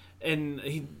Yoda, and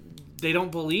they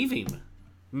don't believe him.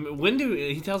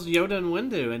 Windu. He tells Yoda and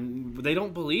Windu, and they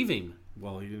don't believe him.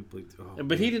 Well, he didn't believe.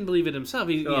 But he didn't believe it himself.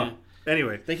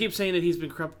 Anyway, they keep saying that he's been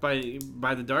corrupted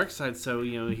by the dark side, so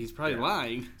he's probably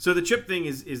lying. So the chip thing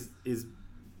is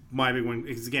my big one,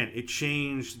 because again, it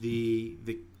changed the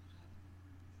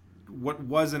what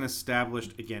was an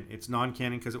established, again, it's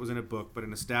non-canon because it was in a book, but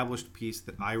an established piece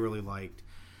that I really liked,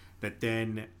 that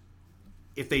then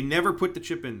if they never put the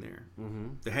chip in there,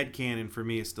 the headcanon for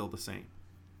me is still the same.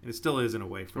 And it still is in a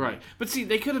way for me. But see,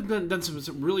 they could have done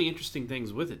some really interesting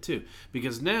things with it too,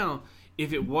 because now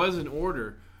if it was an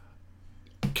order,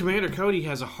 Commander Cody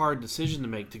has a hard decision to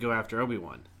make to go after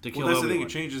Obi-Wan, to kill Obi-Wan. That's the thing.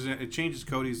 It changes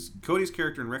Cody's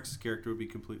character, and Rex's character would be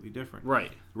completely different.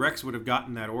 Right. Rex would have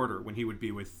gotten that order when he would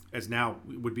be with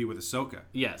Ahsoka.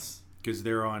 Yes. Because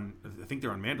I think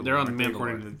they're on Mandalore. They're on Mandalore,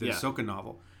 according to the Ahsoka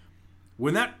novel.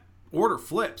 When that order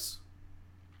flips,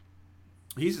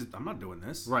 I'm not doing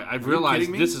this. Right. I've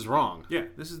realized this is wrong. Yeah.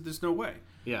 There's no way.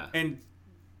 Yeah. And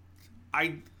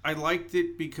I liked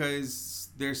it because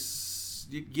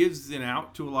it gives an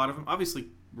out to a lot of them. Obviously,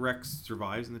 Rex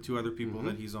survives, and the two other people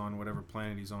that he's on, whatever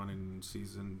planet he's on in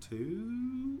season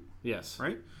 2. Yes.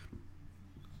 Right?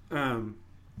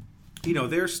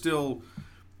 They're still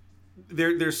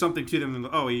there's something to them.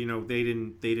 They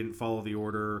didn't follow the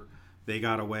order, they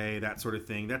got away, that sort of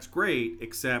thing. That's great,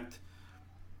 except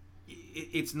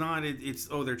it's not. It's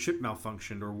their chip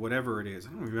malfunctioned or whatever it is. I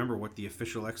don't remember what the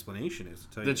official explanation is.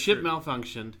 The chip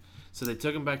malfunctioned, so they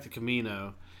took him back to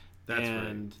Kamino. That's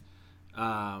right.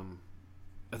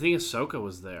 I think Ahsoka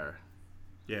was there.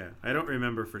 Yeah, I don't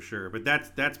remember for sure, but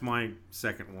that's my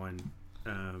second one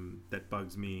that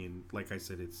bugs me. And like I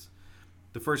said, it's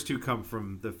the first two come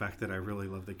from the fact that I really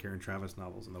love the Karen Traviss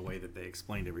novels and the way that they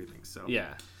explained everything. So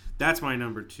yeah, that's my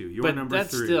number 2. Your but number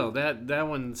that's 3. Still that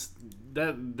one's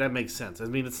that makes sense. I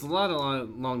mean, it's a lot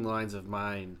along the lines of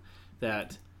mine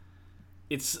that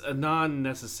it's a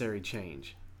non-necessary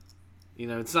change.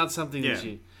 It's not something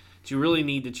that you really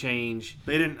need to change.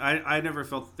 They didn't. I never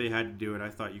felt that they had to do it. I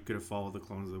thought you could have followed the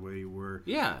clones the way you were.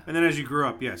 Yeah. And then as you grew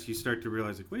up, yes, you start to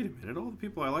realize, like, wait a minute, all the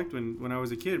people I liked when I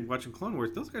was a kid watching Clone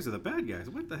Wars, those guys are the bad guys.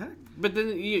 What the heck? But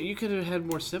then you could have had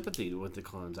more sympathy with the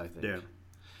clones, I think. Yeah.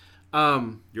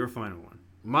 Your final one.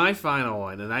 My final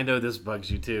one, and I know this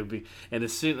bugs you too, and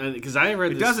as soon because I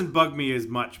read it doesn't bug me as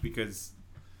much because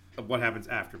of what happens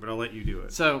after, but I'll let you do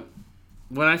it. So,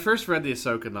 when I first read the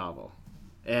Ahsoka novel,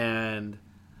 and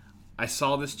I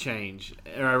saw this change,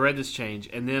 or I read this change,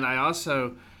 and then I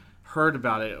also heard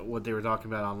about it, what they were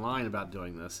talking about online about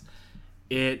doing this,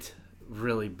 it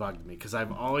really bugged me because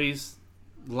I've always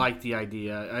liked the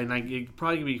idea, and it could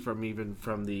probably be from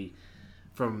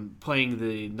playing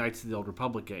the Knights of the Old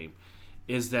Republic game,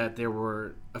 is that there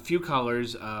were a few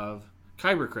colors of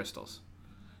kyber crystals.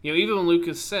 Even when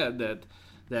Lucas said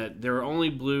that there were only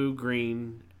blue,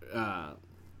 green,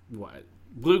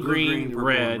 green,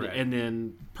 red, and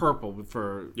then purple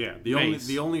for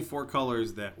the only 4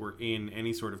 colors that were in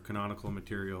any sort of canonical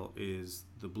material is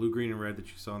the blue, green, and red that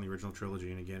you saw in the original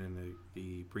trilogy, and again in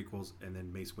the prequels, and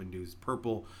then Mace Windu's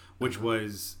purple, which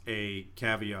was a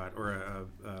caveat or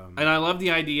and I love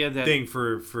the idea that thing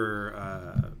for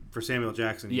Samuel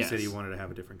Jackson. He said he wanted to have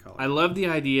a different color. I love the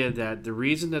idea that the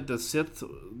reason that the Sith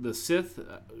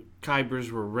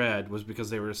kybers were red was because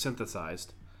they were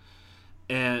synthesized,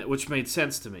 and which made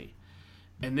sense to me.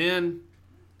 And then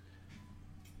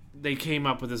they came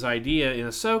up with this idea in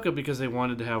Ahsoka because they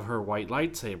wanted to have her white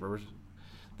lightsabers.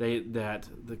 That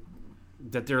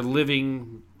they're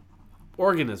living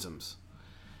organisms,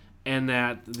 and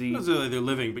that not really they're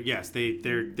living, but yes,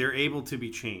 they're able to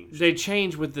be changed. They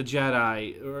change with the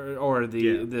Jedi or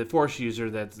the Force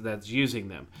user that's using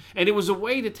them, and it was a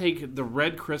way to take the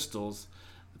red crystals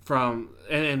from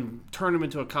and turn them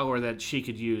into a color that she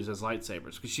could use as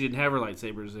lightsabers, because she didn't have her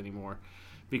lightsabers anymore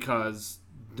because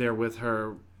they're with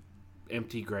her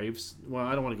empty graves. Well,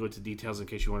 I don't want to go into details in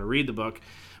case you want to read the book,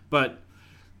 but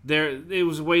it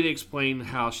was a way to explain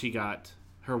how she got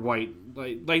her white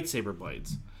lightsaber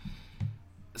blades.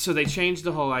 So they changed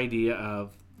the whole idea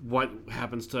of what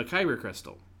happens to a kyber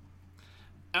crystal,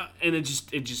 and it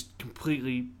just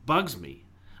completely bugs me.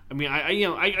 I mean,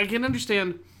 I can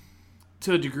understand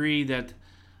to a degree that.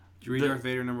 Did you read Darth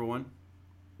Vader #1?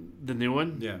 The new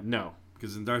one? Yeah. No.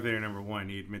 Because in Darth Vader #1,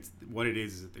 he admits what it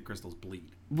is that the crystals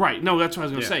bleed. Right. No, that's what I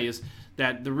was going to say, is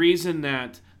that the reason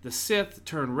that the Sith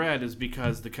turn red is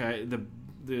because the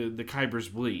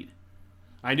kybers bleed.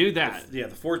 I knew that. Yeah,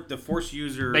 the Force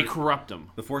user. They corrupt them.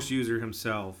 The Force user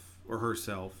himself or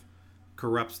herself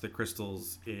corrupts the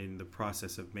crystals in the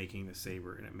process of making the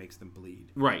saber, and it makes them bleed.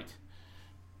 Right.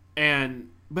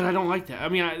 But I don't like that. I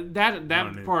mean,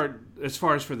 that part, as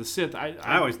far as for the Sith, I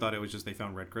always thought it was just they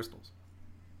found red crystals.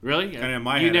 Really? And in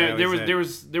my head, there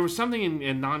was something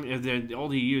in the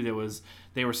old EU that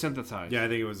they were synthesized. Yeah, I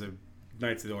think it was a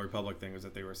Knights of the Old Republic thing, was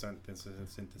that they were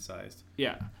synthesized.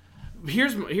 Yeah.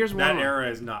 Here's one. That era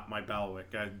is not my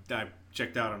bailiwick. I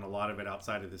checked out on a lot of it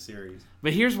outside of the series.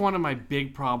 But here's one of my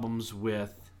big problems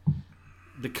with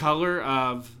the color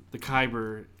of the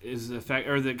Kyber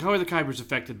the color of the Kyber is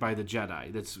affected by the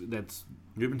Jedi. That's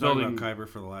We've been talking about Kyber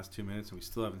for the last 2 minutes, and we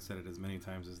still haven't said it as many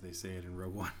times as they say it in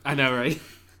Rogue One. I know, right?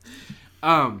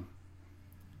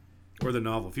 Or the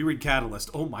novel. If you read Catalyst,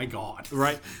 oh my god.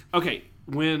 Right. Okay,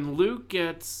 when Luke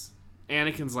gets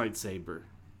Anakin's lightsaber,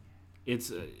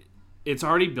 it's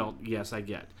already built, yes, I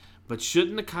get. But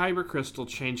shouldn't the Kyber crystal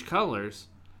change colors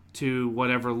to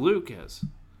whatever Luke is?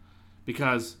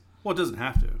 Because... Well, it doesn't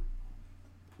have to.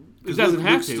 It doesn't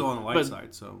have Luke's to. still on the light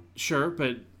side, so... Sure,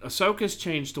 but Ahsoka's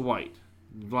changed to white.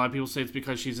 A lot of people say it's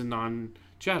because she's a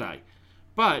non-Jedi.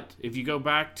 But if you go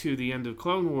back to the end of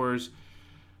Clone Wars,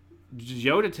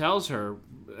 Yoda tells her,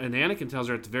 and Anakin tells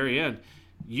her at the very end,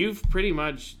 you've pretty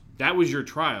much... That was your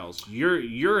trials. You're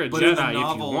a but Jedi in the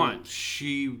novel, if you want.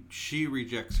 She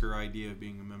rejects her idea of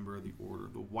being a member of the Order.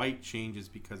 The white changes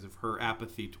because of her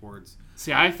apathy towards...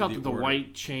 See, I felt that the Order.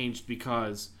 white changed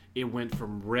because it went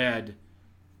from red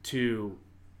to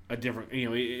a different...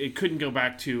 it couldn't go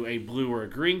back to a blue or a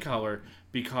green color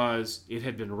because it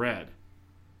had been red.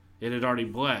 It had already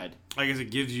bled. I guess it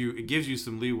gives you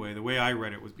some leeway. The way I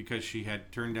read it was because she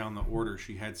had turned down the Order,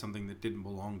 she had something that didn't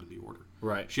belong to the Order.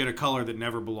 Right. She had a color that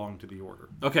never belonged to the Order.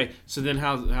 Okay, so then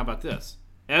how about this?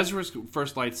 Ezra's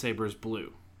first lightsaber is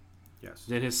blue. Yes.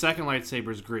 Then his second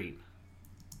lightsaber is green.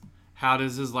 How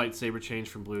does his lightsaber change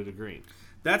from blue to green?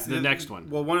 That's the next one.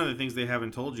 Well, one of the things they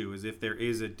haven't told you is if there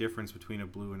is a difference between a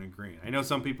blue and a green. I know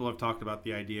some people have talked about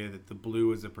the idea that the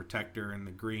blue is a protector and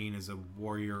the green is a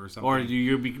warrior or something. Or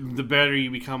the better you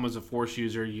become as a Force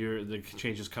user, that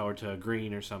changes color to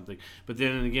green or something. But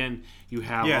then again, you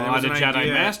have a lot of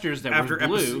Jedi Masters that were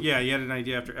blue. You had an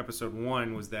idea after Episode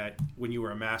 1 was that when you were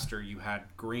a Master, you had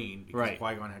green. Because right.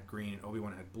 Qui-Gon had green and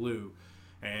Obi-Wan had blue.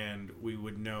 And we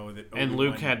would know that Obi-Wan... And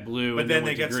Luke had blue, but and then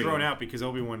they get green. thrown out because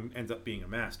Obi-Wan ends up being a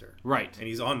Master, right? And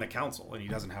he's on the Council, and he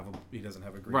doesn't have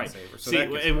a green right. saber. So see,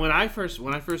 and when I first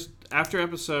after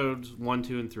Episodes 1,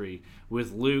 2, and 3,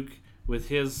 with Luke with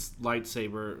his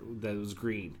lightsaber that was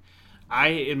green, I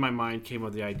in my mind came up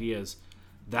with the ideas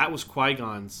that was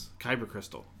Qui-Gon's Kyber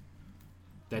crystal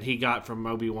that he got from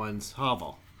Obi-Wan's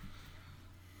hovel,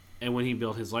 and when he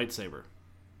built his lightsaber,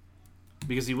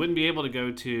 because he wouldn't be able to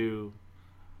go to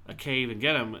a cave and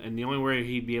get him, and the only way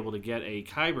he'd be able to get a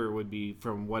Kyber would be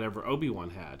from whatever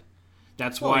Obi-Wan had.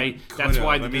 That's why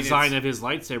the design of his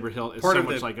lightsaber hilt is so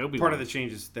much like Obi-Wan. Part of the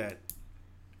change is that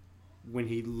when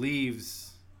he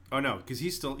leaves... Oh, no, because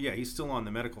he's still on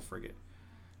the medical frigate.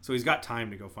 So he's got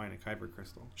time to go find a Kyber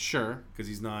crystal. Sure. Because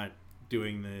he's not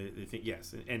doing the thing.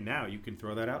 Yes, and now you can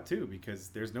throw that out, too, because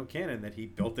there's no canon that he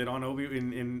built it on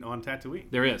on Tatooine.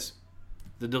 There is.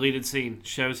 The deleted scene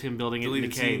shows him building it in the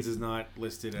cave. Deleted scenes is not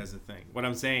listed as a thing. What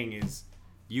I'm saying is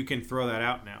you can throw that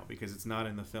out now because it's not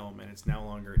in the film and it's no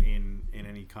longer in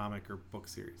any comic or book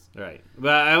series. Right.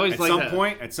 But I always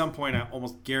at some point, I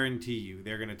almost guarantee you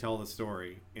they're going to tell the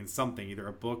story in something, either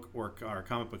a book or a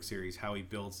comic book series, how he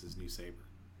builds his new saber.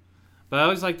 But I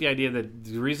always like the idea that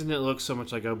the reason it looks so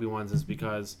much like Obi-Wan's is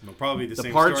because it'll probably be the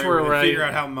same parts story where they figure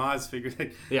out how Maz figured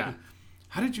it. Yeah.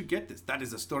 How did you get this? That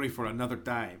is a story for another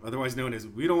time. Otherwise known as,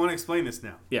 we don't want to explain this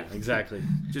now. Yeah, exactly.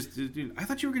 I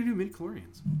thought you were going to do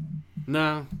midi-chlorians.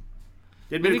 No.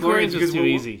 Midi-chlorians was too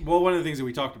easy. Well, one of the things that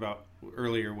we talked about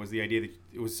earlier was the idea that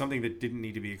it was something that didn't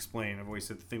need to be explained. I've always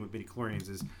said the thing with midi-chlorians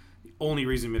is the only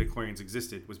reason midi-chlorians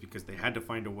existed was because they had to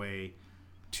find a way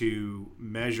to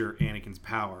measure Anakin's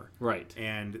power. Right.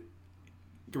 And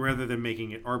rather than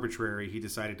making it arbitrary, he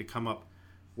decided to come up,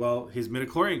 well, his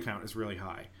midi-chlorian count is really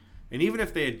high. And even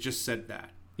if they had just said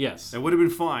that, yes, that would have been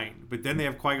fine. But then they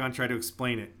have Qui-Gon try to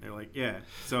explain it. They're like, yeah,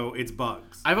 so it's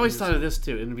bugs. I've always thought of this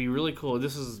too, and it'd be really cool.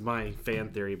 This is my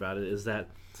fan theory about it: is that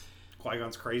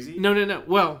Qui-Gon's crazy? No.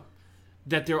 Well,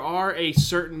 that there are a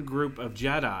certain group of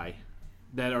Jedi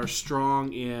that are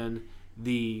strong in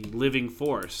the living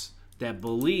Force that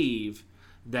believe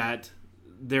that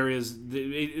there is.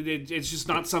 It's just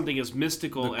not something as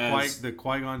mystical as the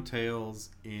Qui-Gon tales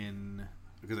in.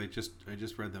 Because I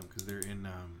just read them because they're in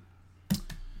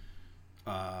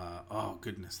oh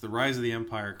goodness, the Rise of the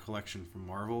Empire collection from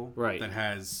Marvel, Right. That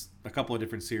has a couple of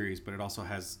different series, but it also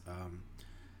has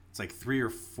it's like 3 or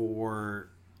 4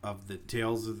 of the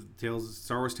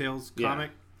Star Wars Tales Yeah.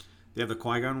 comic. They have the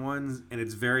Qui-Gon ones, and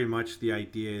it's very much the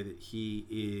idea that he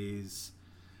is,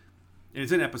 and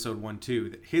it's in episode 1 too,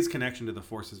 that his connection to the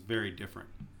Force is very different.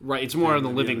 Right, it's more on the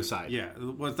than living other- side. Yeah,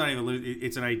 well, it's not even.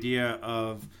 It's an idea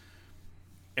of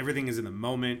everything is in the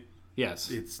moment. Yes.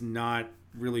 It's not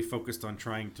really focused on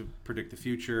trying to predict the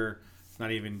future. It's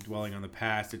not even dwelling on the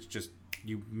past. It's just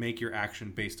you make your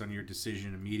action based on your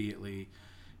decision immediately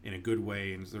in a good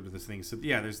way and sort of this thing. So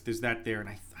yeah, there's that there. And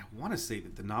I want to say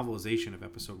that the novelization of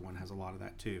episode 1 has a lot of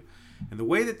that too. And the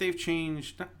way that they've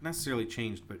changed, not necessarily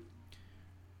changed, but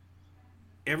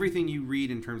everything you read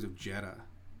in terms of Jedha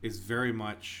is very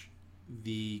much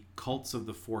the cults of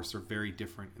the Force are very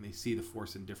different, and they see the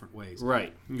Force in different ways.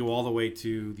 Right. You can go all the way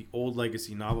to the old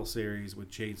Legacy novel series with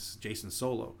Jason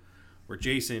Solo, where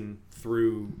Jason,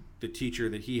 through the teacher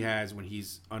that he has when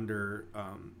he's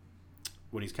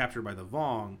when he's captured by the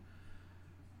Vong,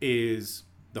 is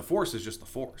the Force is just the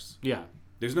Force. Yeah.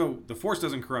 The Force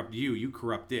doesn't corrupt you, you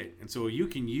corrupt it. And so you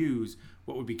can use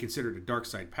what would be considered a dark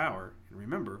side power. And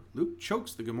remember, Luke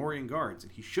chokes the Gamorrean guards,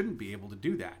 and he shouldn't be able to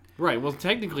do that. Right. Well,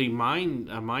 technically, mind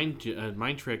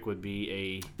trick would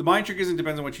be The mind trick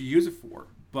depends on what you use it for.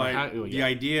 But yeah. the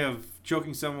idea of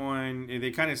choking someone,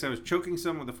 they kind of said it was choking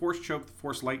someone, the Force choke, the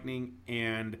Force lightning,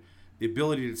 and the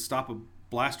ability to stop a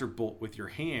blaster bolt with your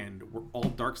hand were all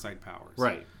dark side powers.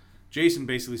 Right. Jason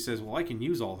basically says, well, I can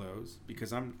use all those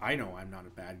because I know I'm not a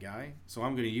bad guy, so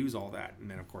I'm going to use all that. And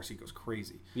then, of course, he goes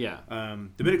crazy. Yeah.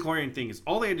 The midichlorian thing is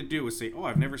all they had to do was say, oh,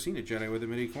 I've never seen a Jedi with a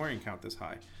midichlorian count this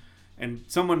high. And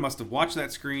someone must have watched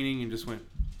that screening and just went,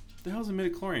 what the hell's a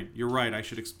midichlorian? You're right, I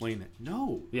should explain that.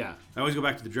 No. Yeah. I always go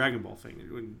back to the Dragon Ball thing.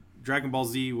 When Dragon Ball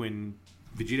Z, when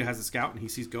Vegeta has a scout and he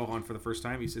sees Gohan for the first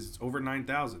time, he says it's over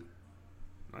 9,000.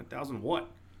 9,000 what?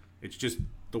 It's just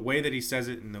the way that he says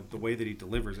it and the way that he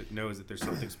delivers it knows that there's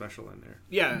something special in there.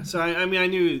 Yeah. So, I mean, I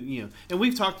knew, and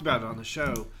we've talked about it on the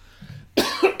show.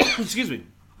 Excuse me.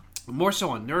 More so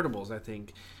on Nerdables, I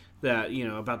think, that,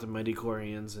 about the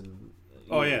midichlorians and...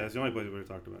 Oh, yeah, that's the only place we've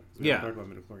talked about it. We haven't talked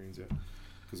about midichlorians yet.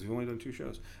 Because we've only done 2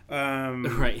 shows.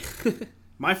 Right.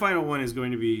 My final one is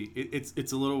going to be...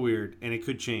 It's a little weird, and it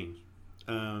could change.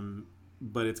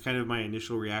 But it's kind of my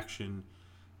initial reaction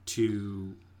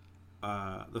to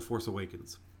The Force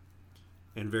Awakens.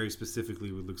 And very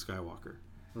specifically with Luke Skywalker.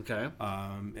 Okay.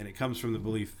 And it comes from the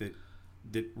belief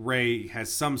that Rey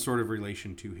has some sort of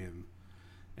relation to him.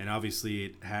 And obviously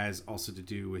it has also to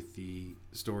do with the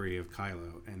story of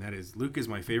Kylo. And that is, Luke is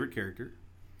my favorite character.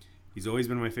 He's always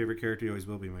been my favorite character. He always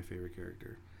will be my favorite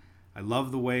character. I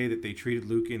love the way that they treated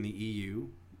Luke in the EU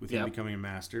with him becoming a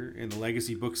master. In the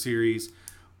Legacy book series,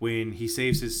 when he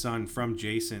saves his son from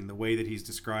Jason, the way that he's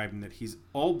described and that he's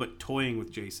all but toying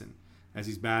with Jason as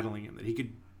he's battling him, that he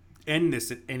could end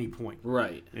this at any point.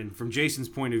 Right. And from Jason's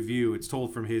point of view, it's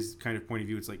told from his kind of point of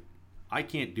view, it's like, I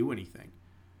can't do anything.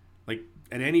 Like,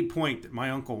 at any point that my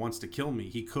uncle wants to kill me,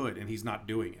 he could, and he's not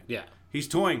doing it. Yeah. He's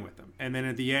toying with them. And then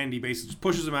at the end, he basically just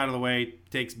pushes him out of the way,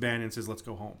 takes Ben, and says, let's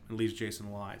go home, and leaves Jason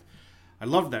alive. I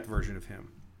loved that version of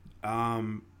him.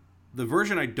 The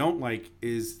version I don't like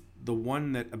is the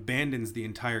one that abandons the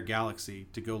entire galaxy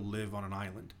to go live on an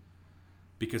island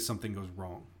because something goes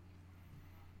wrong.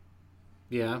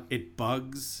 Yeah. It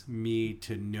bugs me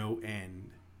to no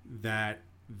end that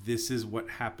this is what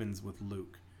happens with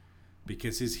Luke.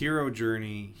 Because his hero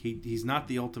journey, he's not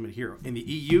the ultimate hero. In the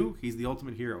EU, he's the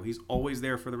ultimate hero. He's always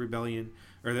there for the rebellion,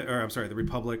 the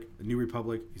Republic, the New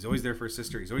Republic. He's always there for his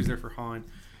sister. He's always there for Han.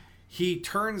 He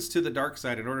turns to the dark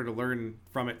side in order to learn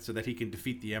from it so that he can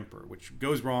defeat the Emperor, which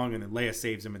goes wrong, and then Leia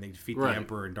saves him, and they defeat the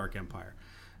Emperor in Dark Empire.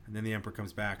 And then the Emperor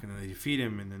comes back, and then they defeat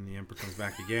him, and then the Emperor comes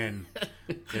back again.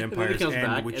 The Empire's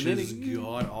End, which is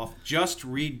god-awful. Just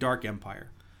read Dark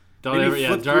Empire.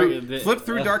 Flip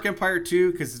through Dark Empire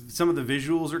 2 because some of the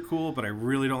visuals are cool, but I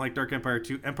really don't like Dark Empire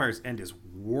 2. Empire's End is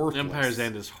worthless. Empire's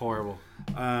End is horrible.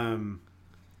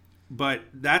 But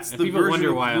that's and the people version wonder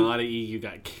of why Luke. a lot of EU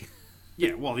got canned.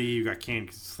 Yeah, well, the EU got canned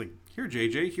because it's like, here,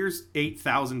 JJ, here's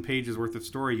 8,000 pages worth of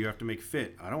story you have to make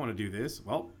fit. I don't want to do this.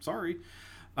 Well, sorry.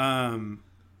 And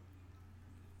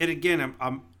again,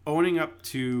 I'm owning up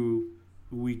to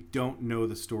we don't know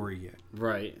the story yet.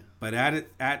 Right. But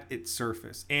at its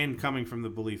surface, and coming from the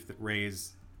belief that Rey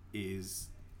is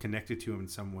connected to him in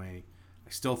some way, I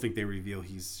still think they reveal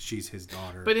she's his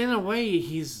daughter. But in a way,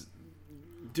 he's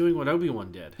doing what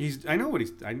Obi-Wan did. I know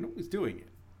he's doing it.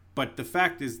 But the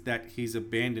fact is that he's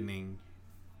abandoning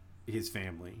his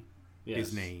family,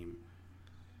 his name,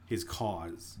 his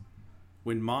cause,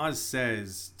 when Maz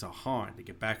says to Han to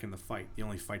get back in the fight, the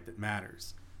only fight that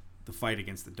matters, the fight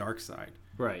against the dark side.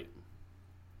 Right.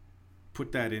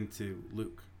 Put that into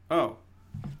Luke. Oh,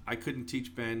 I couldn't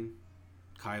teach Ben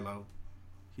Kylo.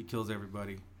 He kills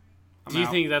everybody. Do you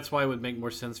think that's why it would make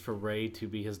more sense for Rey to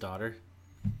be his daughter?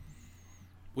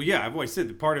 Well, yeah, I've always said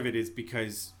that part of it is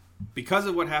because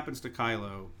of what happens to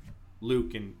Kylo,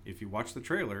 Luke, and if you watch the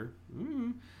trailer,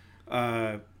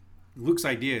 Luke's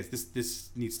idea is this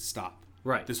needs to stop.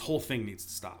 Right. This whole thing needs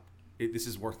to stop. This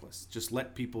is worthless. Just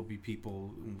let people be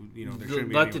people. You know, there shouldn't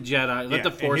be let the Jedi, let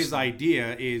the Force. And his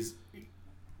idea is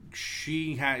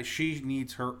she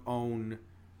needs her own.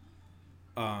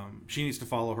 She needs to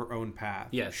follow her own path.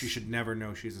 Yes. She should never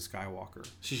know she's a Skywalker.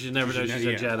 She should never know she's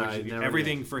a Jedi.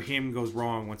 Everything for him goes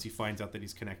wrong once he finds out that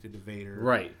he's connected to Vader.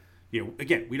 Right. You know,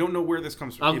 again, we don't know where this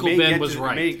comes from. Uncle Ben was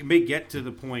right. It may get to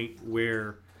the point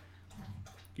where,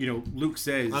 you know, Luke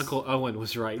says Uncle Owen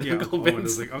was right. Yeah, Uncle Owen Ben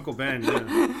was like Uncle Ben.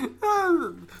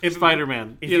 Yeah. If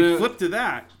Spider-Man. If you flip to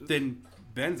that, then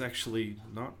Ben's actually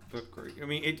not that great. I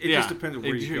mean, it just depends on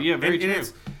where you go. Yeah, very true.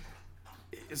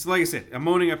 It's like I said, I'm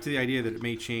owning up to the idea that it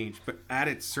may change, but at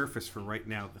its surface for right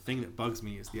now, the thing that bugs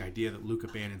me is the idea that Luke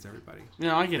abandons everybody.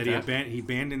 No, I get that. He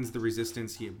abandons the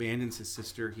Resistance. He abandons his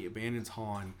sister. He abandons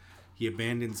Han. He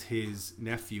abandons his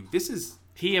nephew.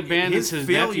 He abandons his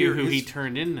nephew who he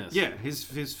turned in this. Yeah,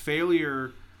 his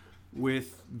failure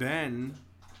with Ben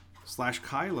 /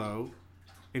 Kylo,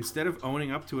 instead of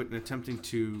owning up to it and attempting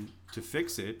to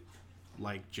fix it,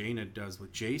 like Jaina does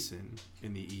with Jason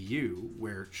in the EU,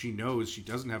 where she knows she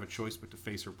doesn't have a choice but to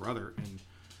face her brother. And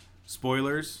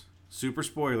spoilers, super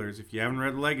spoilers, if you haven't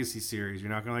read the Legacy series, you're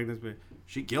not going to like this, but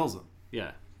she kills him.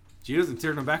 Yeah. She doesn't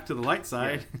turn him back to the light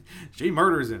side. Yeah. She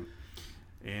murders him.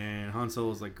 And Han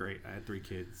Solo's like, great, I had 3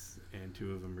 kids, and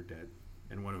 2 of them are dead.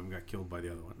 And 1 of them got killed by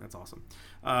the other one. That's awesome.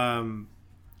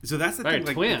 So that's the thing.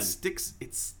 Like, it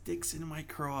sticks in my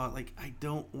craw. Like, I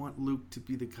don't want Luke to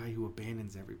be the guy who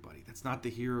abandons everybody. That's not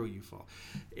the hero you follow.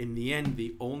 In the end,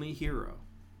 the only hero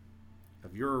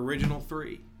of your original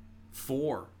 3,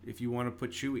 4 if you want to put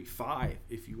Chewie, 5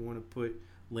 if you want to put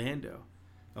Lando,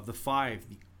 of the 5,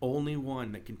 the only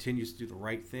one that continues to do the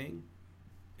right thing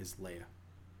is Leia.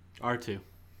 R2.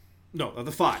 No, of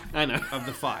the 5. I know. Of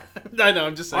the 5. I know,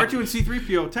 I'm just saying. R2 and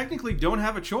C-3PO technically don't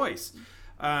have a choice.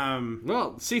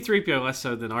 Well, C-3PO less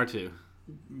so than R2.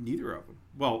 Neither of them.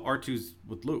 Well, R2's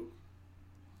with Luke.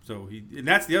 So and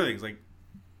that's the other thing. It's like,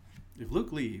 if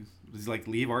Luke leaves, does he like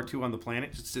leave R2 on the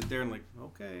planet? Just sit there and like,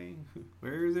 okay,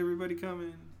 where's everybody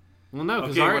coming? Well, no,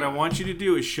 because what I want you to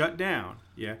do is shut down.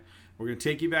 Yeah. We're going to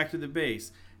take you back to the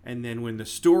base. And then when the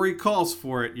story calls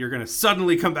for it, you're going to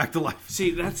suddenly come back to life. See,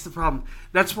 that's the problem.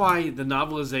 That's why the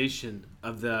novelization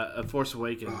of Force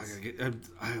Awakens. Man.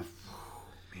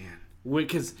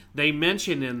 Because they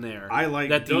mention in there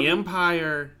that the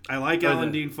Empire... I like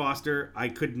Alan Dean Foster. I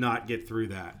could not get through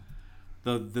that.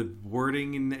 The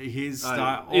wording in his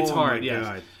style... It's hard, yes.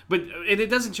 God. But it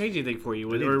doesn't change anything for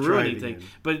you or ruin anything. Again.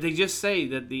 But they just say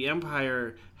that the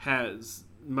Empire has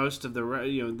most of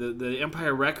the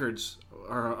Empire records...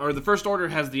 Or the First Order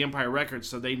has the Empire records,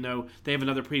 so they know they have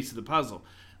another piece of the puzzle.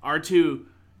 R2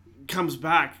 comes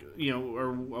back,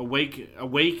 or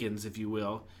awakens, if you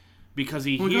will, because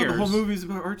he hears... God, the whole movie's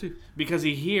about R2. Because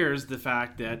he hears the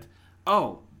fact that,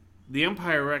 the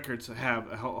Empire records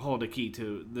hold a key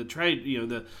to the trade,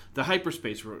 the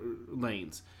hyperspace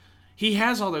lanes. He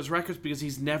has all those records because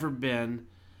he's never been...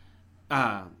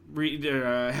 had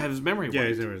his memory wiped. Yeah,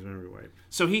 he's never had his memory wiped.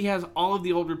 So he has all of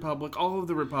the Old Republic, all of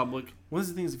the Republic. One of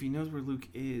the things, if he knows where Luke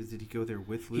is, did he go there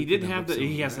with Luke? He didn't have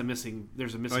he has a missing.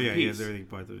 There's a missing piece. He has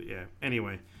everything. Yeah.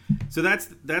 Anyway, so that's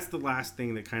the last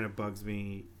thing that kind of bugs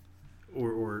me,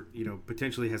 or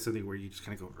potentially has something where you just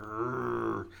kind of go,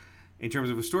 Rrr, in terms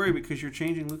of a story, because you're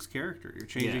changing Luke's character. You're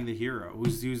changing the hero,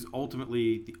 who's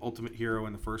ultimately the ultimate hero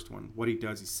in the first one. What he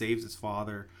does, he saves his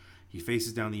father. He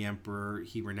faces down the Emperor.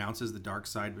 He renounces the dark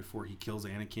side before he kills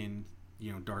Anakin.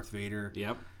 Darth Vader.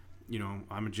 Yep.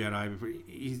 I'm a Jedi.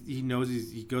 He knows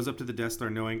he goes up to the Death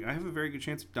Star knowing I have a very good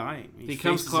chance of dying. He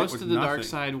comes close to the dark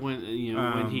side when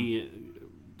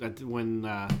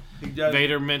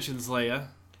Vader mentions Leia.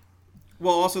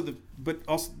 Well, also and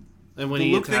when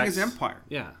the Luke thing is Empire.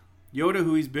 Yeah. Yoda,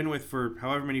 who he's been with for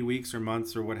however many weeks or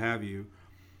months or what have you,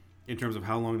 in terms of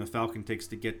how long the Falcon takes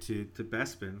to get to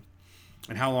Bespin,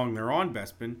 and how long they're on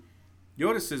Bespin,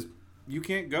 Yoda says, you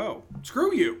can't go.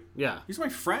 Screw you. Yeah. These are my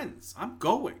friends. I'm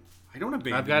going. I don't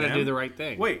abandon them. I've got to do the right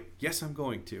thing. Wait. Yes, I'm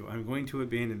going to. I'm going to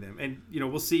abandon them. And,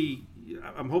 we'll see.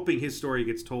 I'm hoping his story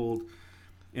gets told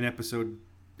in episode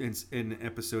in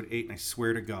episode 8, and I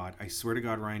swear to God,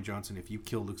 Rian Johnson, if you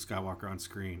kill Luke Skywalker on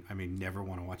screen, I may never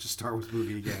want to watch a Star Wars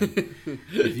movie again.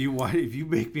 if you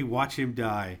make me watch him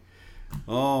die,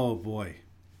 oh boy,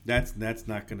 that's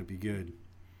not going to be good.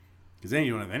 Because then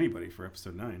you don't have anybody for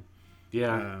episode 9.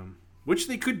 Yeah. Which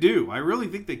they could do. I really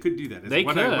think they could do that. They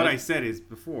what could. What I said is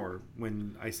before,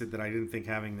 when I said that I didn't think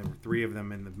having the 3 of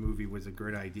them in the movie was a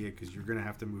great idea, because you're going to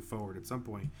have to move forward at some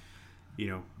point. You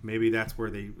know, maybe that's where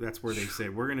they say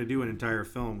we're going to do an entire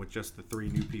film with just the 3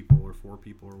 new people or 4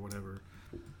 people or whatever.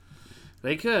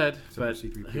 They could, So but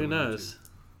C-3PO who knows?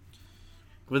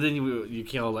 But then you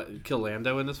kill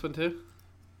Lando in this one too.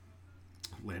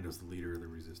 Lando's the leader of the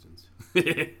Resistance.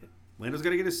 Lando's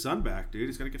got to get his son back, dude.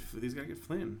 He's got to get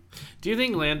Flynn. Do you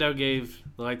think Lando gave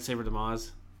the lightsaber to Maz?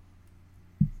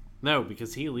 No,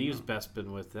 because he leaves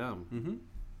Bespin with them. Mm-hmm.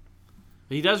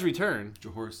 He does return.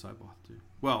 Johor's Cyboth, too.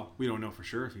 Well, we don't know for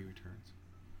sure if he returns.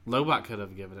 Lobot could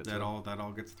have given it to That him.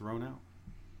 all gets thrown out.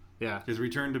 Yeah. His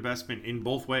return to Bespin in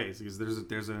both ways, because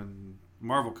there's a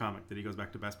Marvel comic that he goes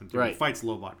back to Bespin to. Right. He fights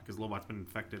Lobot because Lobot's been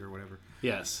infected or whatever.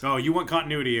 Yes. Oh, you want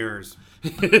continuity errors?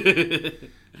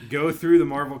 Go through the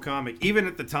Marvel comic, even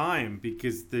at the time,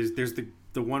 because there's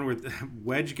the one where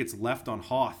Wedge gets left on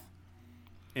Hoth,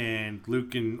 and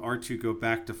Luke and R2 go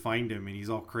back to find him, and he's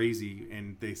all crazy,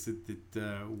 and they said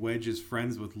that Wedge is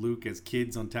friends with Luke as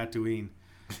kids on Tatooine.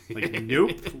 Like,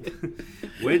 nope.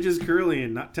 Wedge is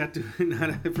Curlian, not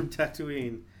from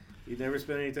Tatooine. He never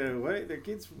spent any time. Wait, their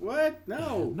kids. What?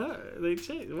 No. No, they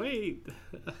changed. Wait.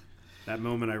 That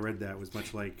moment I read that was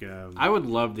much like. I would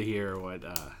love to hear what.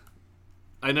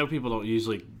 I know people don't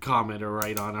usually comment or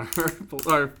write on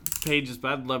our pages,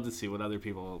 but I'd love to see what other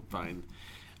people find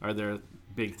are there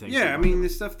big things. Yeah, I mean,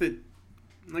 there's stuff that,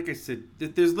 like I said,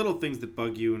 there's little things that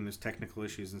bug you, and there's technical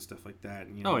issues and stuff like that.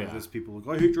 And, you know, there's people who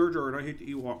go, I hate Jar Jar, and I hate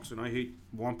the Ewoks, and I hate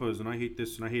Wampas, and I hate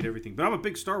this, and I hate everything. But I'm a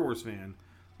big Star Wars fan.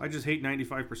 I just hate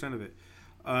 95% of it.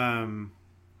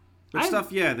 But stuff,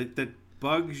 that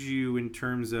bugs you in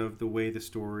terms of the way the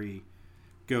story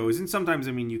goes. And sometimes,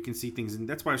 I mean, you can see things, and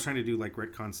that's why I was trying to do, like,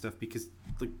 retcon stuff, because,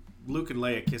 like, Luke and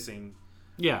Leia kissing,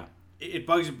 yeah, it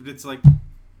bugs you, but it's like,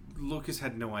 Lucas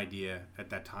had no idea at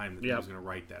that time that he was going to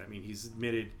write that. I mean, he's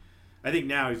admitted, I think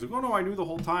now he's like, oh no, I knew the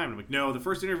whole time. I'm like, no, the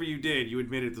first interview you did, you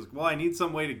admitted, like, well, I need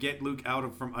some way to get Luke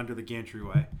out from under the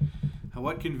gantry-way.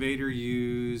 What can Vader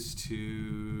use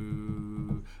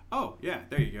to... Oh, yeah,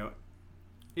 there you go.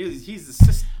 He's the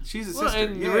sister. She's a sister.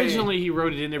 And originally he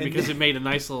wrote it in there because it made a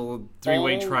nice little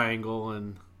 3-way triangle.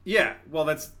 And yeah, well,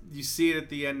 you see it at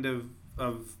the end of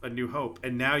A New Hope.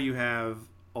 And now you have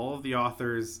all of the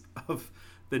authors of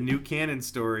the new canon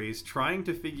stories trying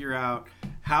to figure out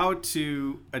how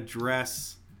to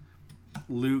address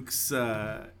Luke's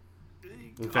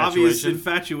obvious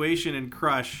infatuation and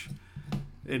crush.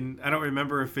 And I don't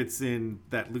remember if it's in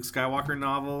that Luke Skywalker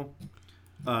novel,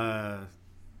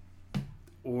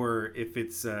 or if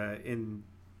it's in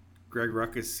Greg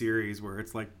Rucka's series where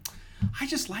it's like, I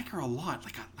just like her a lot,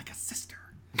 like a sister.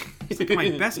 She's like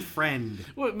my best friend.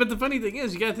 Well, but the funny thing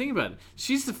is, you got to think about it.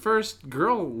 She's the first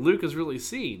girl Luke has really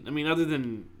seen. I mean, other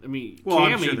than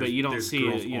Cammy, sure but you don't see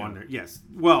it. Yes.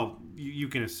 Well, you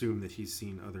can assume that he's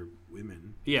seen other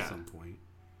women at some point.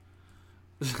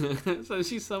 So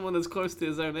she's someone that's close to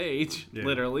his own age,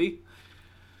 literally.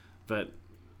 But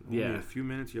only a few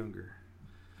minutes younger,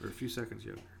 or a few seconds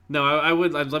younger. No,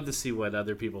 I'd love to see what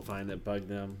other people find that bug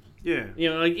them. Yeah,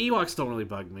 like Ewoks don't really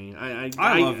bug me. I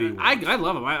love Ewoks. I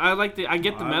love them. I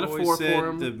get the metaphor for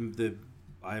them.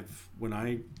 When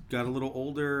I got a little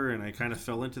older and I kind of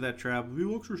fell into that trap,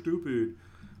 Ewoks are stupid.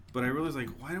 But I realized, like,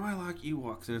 why do I like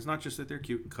Ewoks? And it's not just that they're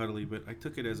cute and cuddly, but I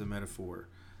took it as a metaphor.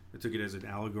 I took it as an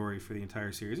allegory for the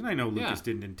entire series. And I know Lucas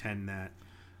didn't intend that.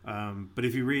 But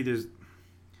if you read, I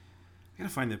gotta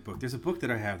find that book. There's a book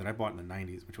that I have that I bought in the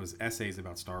 90s, which was essays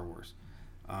about Star Wars.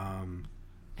 And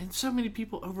so many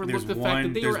people overlook the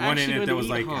fact that they were actually going to eat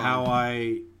like Han.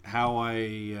 how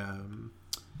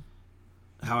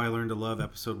I learned to love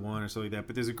Episode 1 or something like that.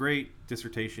 But there's a great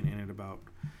dissertation in it about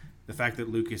the fact that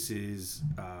Lucas is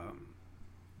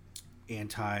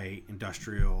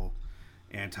anti-industrial,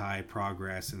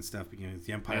 anti-progress and stuff. You know,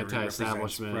 the Empire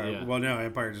anti-establishment.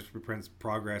 Empire just represents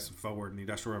progress and forward and the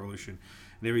Industrial Revolution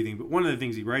and everything. But one of the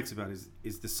things he writes about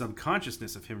is the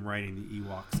subconsciousness of him writing the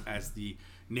Ewoks as the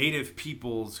native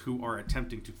peoples who are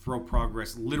attempting to throw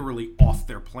progress literally off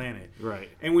their planet. Right.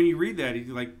 And when you read that,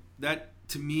 that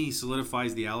to me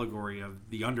solidifies the allegory of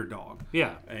the underdog.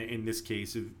 Yeah. In this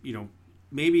case, of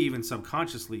maybe even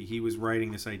subconsciously, he was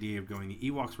writing this idea of going,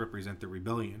 the Ewoks represent the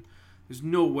rebellion. There's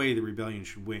no way the rebellion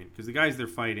should win, because the guys they're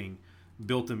fighting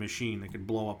built a machine that could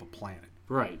blow up a planet.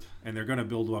 Right. And they're going to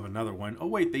build up another one. Oh,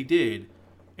 wait, they did.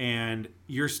 And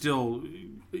you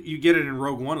get it in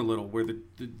Rogue One a little, where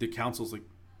the council's like,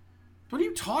 what are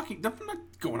you talking? I'm not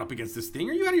going up against this thing.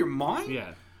 Are you out of your mind? Yeah.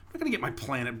 I'm not going to get my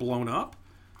planet blown up.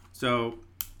 So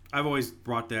I've always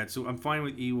brought that. So I'm fine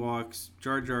with Ewoks.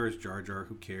 Jar Jar is Jar Jar.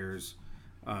 Who cares?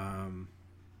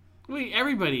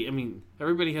 Everybody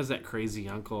has that crazy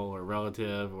uncle or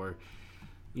relative, or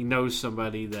you know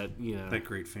somebody that, you know. That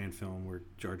great fan film where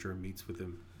Jar Jar meets with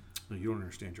him. No, you don't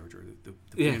understand Jar Jar. The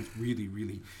fans really,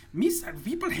 really... Misa,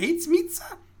 people hates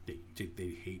Misa.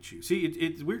 They hate you. See,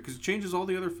 it's weird because it changes all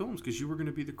the other films because you were going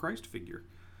to be the Christ figure.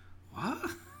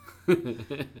 What?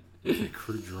 The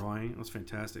crude drawing. It was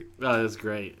fantastic. Oh, that's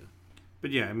great.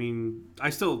 But yeah, I mean,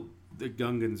 the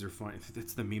Gungans are fine.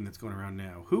 That's the meme that's going around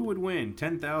now. Who would win?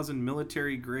 10,000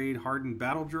 military-grade hardened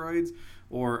battle droids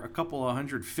or a couple of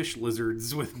hundred fish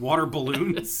lizards with water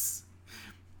balloons?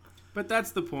 But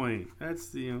that's the point. That's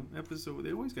the episode.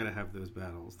 They always got to have those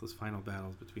battles, those final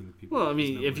battles between the people. Well, I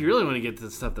mean, if you really want to get to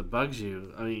the stuff that bugs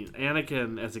you, I mean,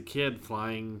 Anakin as a kid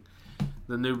flying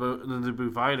the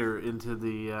Naboo fighter into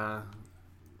the...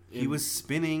 he was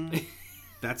spinning.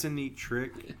 That's a neat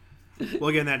trick. Well,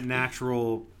 again, that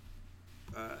natural,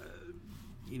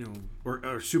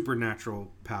 or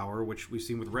supernatural power, which we've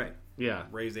seen with Rey. Yeah.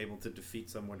 Rey's able to defeat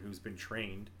someone who's been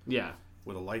trained. Yeah.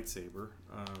 With a lightsaber.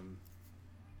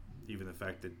 Even the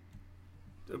fact that,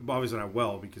 obviously not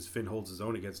well, because Finn holds his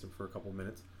own against him for a couple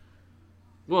minutes.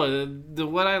 Well,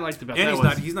 what I liked about and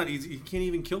that he's not easy. He can't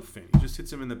even kill Finn. He just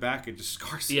hits him in the back and just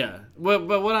scars him. Yeah. Well,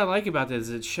 but what I like about that is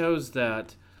it shows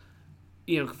that,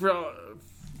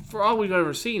 for all we've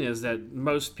ever seen is that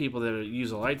most people that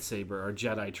use a lightsaber are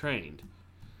Jedi trained.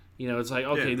 It's like,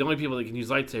 okay, the only people that can use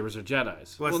lightsabers are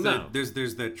Jedis. Well, no.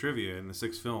 There's that trivia in the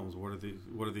 6 films. What are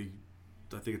the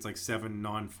I think it's like 7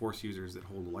 non-Force users that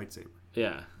hold a lightsaber.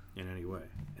 Yeah. In any way.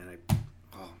 And I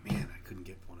couldn't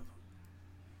get one of them.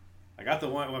 I got the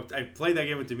one. I played that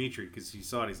game with Dimitri because he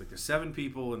saw it. He's like, there's 7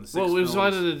 people in the 6 films. Well, it was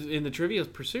one in the Trivia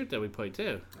Pursuit that we played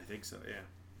too. I think so, yeah.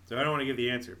 So I don't want to give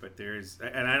the answer, but there's,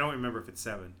 and I don't remember if it's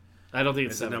 7. I don't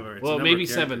think it's 7. Well, maybe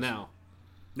 7 now.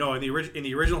 No, in the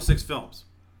original 6 films.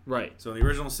 Right. So in the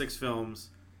original 6 films,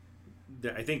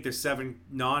 I think there's 7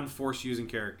 non-Force using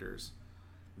characters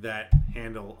that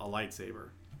handle a lightsaber.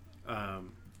 I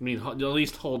mean, at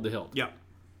least hold the hilt. Yeah.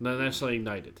 Not necessarily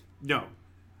ignite it. No.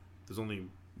 There's only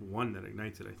one that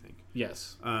ignites it, I think.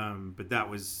 Yes. But that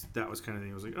was kind of thing.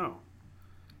 I was like, oh.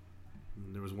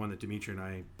 And there was one that Dimitri and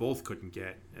I both couldn't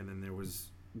get, and then there was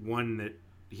one that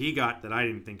he got that I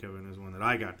didn't think of, and there's one that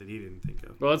I got that he didn't think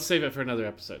of. Well, let's save it for another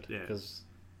episode. Yeah. Because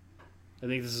I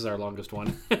think this is our longest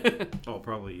one. Oh,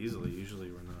 probably easily.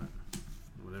 Usually we're not.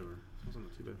 Whatever. That's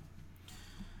not too bad.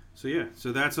 So yeah,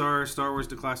 so that's our Star Wars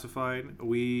Declassified.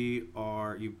 We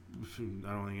are, I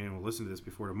don't think anyone will listen to this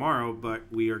before tomorrow, but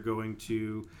we are going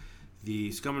to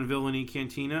the Scum and Villainy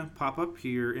Cantina pop-up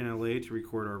here in LA to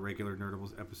record our regular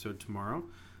Nerdables episode tomorrow.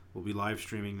 We'll be live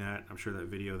streaming that. I'm sure that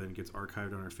video then gets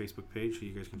archived on our Facebook page, so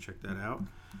you guys can check that out.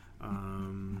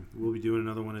 We'll be doing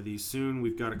another one of these soon.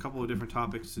 We've got a couple of different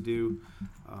topics to do.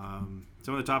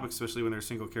 Some of the topics, especially when they're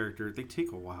single character, they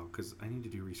take a while because I need to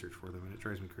do research for them, and it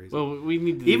drives me crazy. Well, we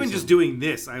need to even just doing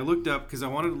this. I looked up because I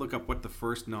wanted to look up what the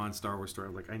first non-Star Wars story.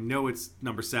 Like, I know it's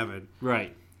number 7,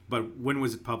 right? But when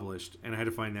was it published? And I had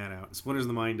to find that out. Splinters of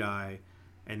the Mind Eye,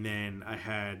 and then I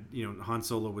had Han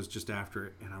Solo was just after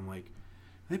it, and I'm like,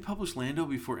 they published Lando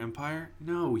before Empire?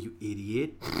 No, you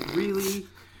idiot! Really?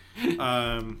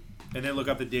 And then look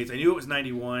up the dates. I knew it was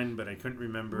 91, but I couldn't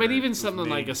remember. But even something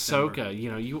like Ahsoka,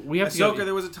 we have Ahsoka, to.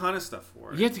 there was a ton of stuff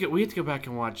for it. We have to go back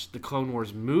and watch the Clone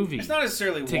Wars movie. It's not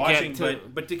necessarily watching,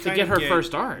 but to get her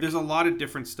first arc. There's a lot of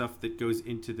different stuff that goes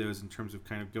into those in terms of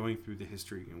kind of going through the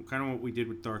history, kind of what we did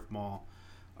with Darth Maul.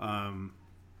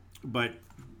 But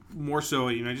more so,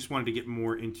 I just wanted to get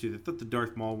more into. I thought the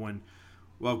Darth Maul one,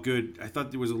 while good, I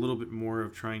thought there was a little bit more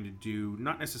of trying to do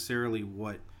not necessarily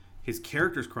what his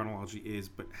character's chronology is,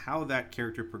 but how that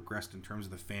character progressed in terms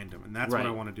of the fandom, and that's what I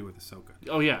want to do with Ahsoka.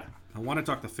 Oh yeah, I want to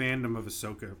talk the fandom of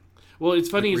Ahsoka. Well, it's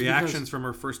funny, reactions from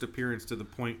her first appearance to the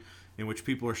point in which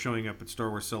people are showing up at Star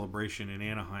Wars Celebration in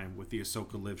Anaheim with the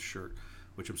Ahsoka Lives shirt,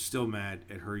 which I'm still mad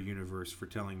at her universe for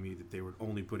telling me that they would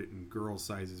only put it in girl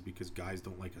sizes because guys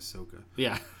don't like Ahsoka.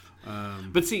 Yeah.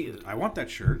 But see, I want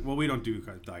that shirt. Well, we don't do.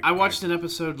 I watched an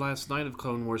episode last night of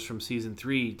Clone Wars from season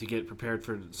 3 to get prepared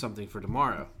for something for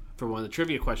tomorrow. For one of the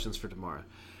trivia questions for tomorrow,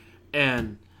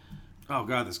 and oh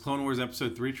god, this Clone Wars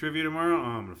episode 3 trivia tomorrow. Oh,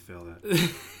 I'm gonna fail that.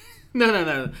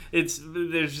 No.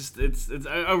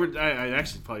 I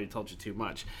actually probably told you too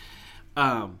much.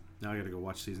 Now I gotta go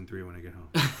watch season 3 when I get home,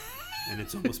 and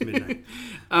it's almost midnight.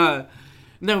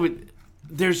 No, but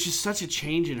there's just such a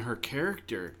change in her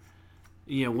character.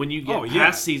 You know, when you get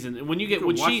past season, when you get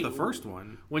when watch she the first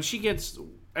one, when she gets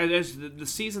as the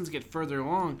seasons get further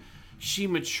along, she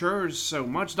matures so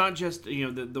much. Not just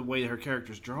the way her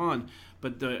character's drawn,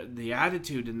 but the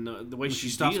attitude and the way she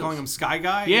stops deals. calling him Sky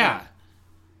Guy. Yeah.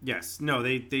 Yes. No.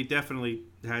 They definitely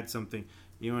had something.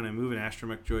 When I move an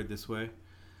astromech droid this way,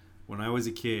 when I was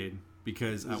a kid,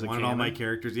 because I wanted all my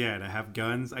characters, to have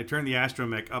guns, I turned the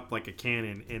astromech up like a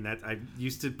cannon, and that I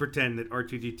used to pretend that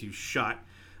R2-D2 shot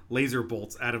laser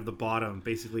bolts out of the bottom,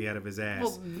 basically out of his ass.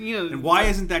 Well, and why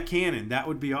isn't that canon? That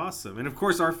would be awesome. And of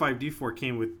course, R5-D4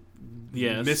 came with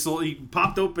missile. He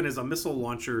popped open as a missile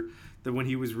launcher. That when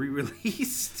he was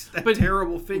re-released, that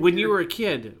terrible figure. When you were a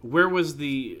kid, where was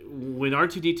when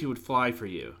R2-D2 would fly for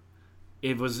you?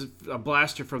 It was a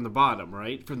blaster from the bottom,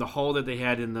 right? From the hole that they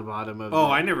had in the bottom of.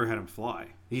 I never had him fly.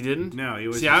 He didn't? No, he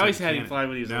was. See, I always had him fly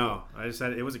when he was. No, I just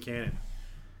had it was a cannon.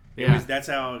 That's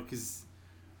how because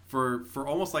for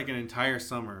almost like an entire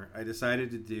summer, I decided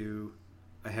to do.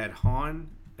 I had Han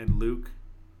and Luke,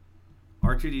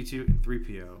 R2-D2 and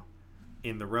 3PO.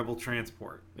 In the Rebel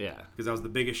transport. Yeah. Because that was the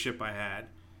biggest ship I had.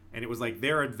 And it was like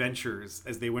their adventures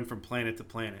as they went from planet to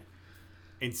planet.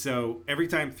 And so every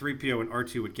time 3PO and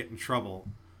R2 would get in trouble,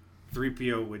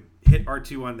 3PO would hit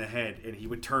R2 on the head and he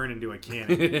would turn into a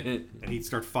cannon. And he'd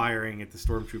start firing at the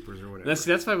stormtroopers or whatever.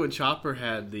 That's why when Chopper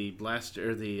had the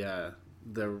blaster, the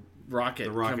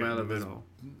rocket come out of his,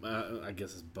 I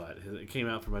guess his butt. It came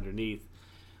out from underneath.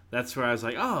 That's where I was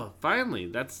like, oh, finally.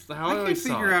 That's how I always saw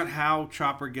it. I can figure out how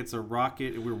Chopper gets a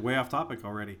rocket. We're way off topic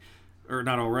already. Or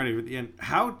not already, but at the end.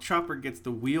 How Chopper gets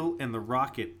the wheel and the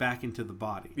rocket back into the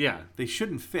body. Yeah. They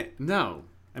shouldn't fit. No.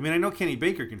 I mean, I know Kenny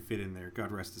Baker can fit in there,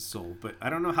 God rest his soul, but I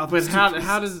don't know how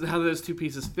how do those two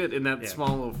pieces fit in that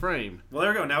small little frame? Well,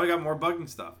 there we go. Now we got more bugging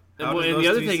stuff. And the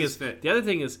other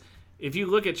thing is, if you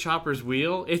look at Chopper's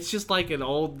wheel, it's just like an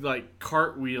old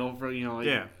cartwheel for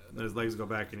and his legs go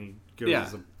back and he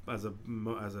goes as a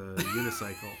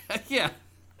unicycle. Yeah.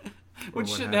 Which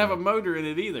shouldn't have a motor in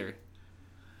it either.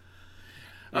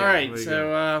 All right,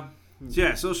 so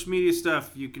social media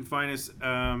stuff. You can find us.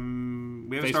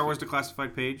 We have a Star Wars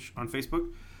Declassified page on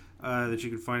Facebook that you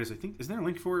can find us. I think, isn't there a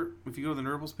link for it if you go to the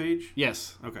Nerdables page?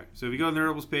 Yes. Okay, so if you go to the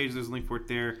Nerdables page, there's a link for it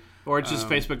there. Or it's just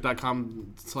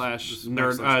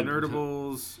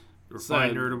facebook.com/Nerdables. Or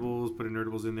find Nerdables, put a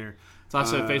Nerdables in there. It's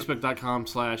also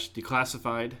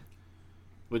facebook.com/Declassified,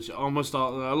 which a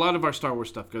lot of our Star Wars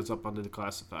stuff goes up onto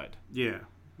Declassified. Yeah,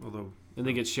 although... And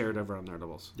they get shared over on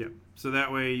Nerdables. Yeah. So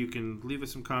that way you can leave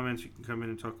us some comments. You can come in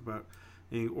and talk about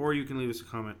anything. Or you can leave us a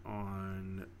comment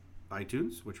on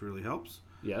iTunes, which really helps.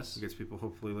 Yes. It gets people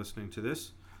hopefully listening to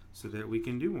this so that we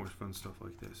can do more fun stuff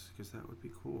like this. Because that would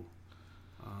be cool.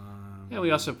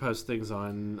 We also post things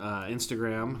on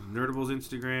Instagram. Nerdables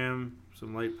Instagram.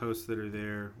 Some light posts that are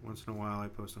there. Once in a while I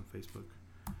post on Facebook.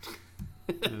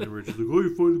 And then we're just like,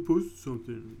 you finally posted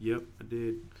something. Yep, I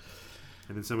did.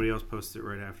 And then somebody else posts it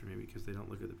right after me because they don't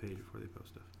look at the page before they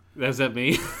post stuff. Is that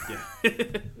me? Yeah.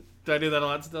 Do I do that a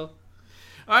lot still?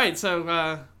 All right,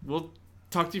 so we'll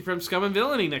talk to you from Scum and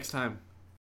Villainy next time.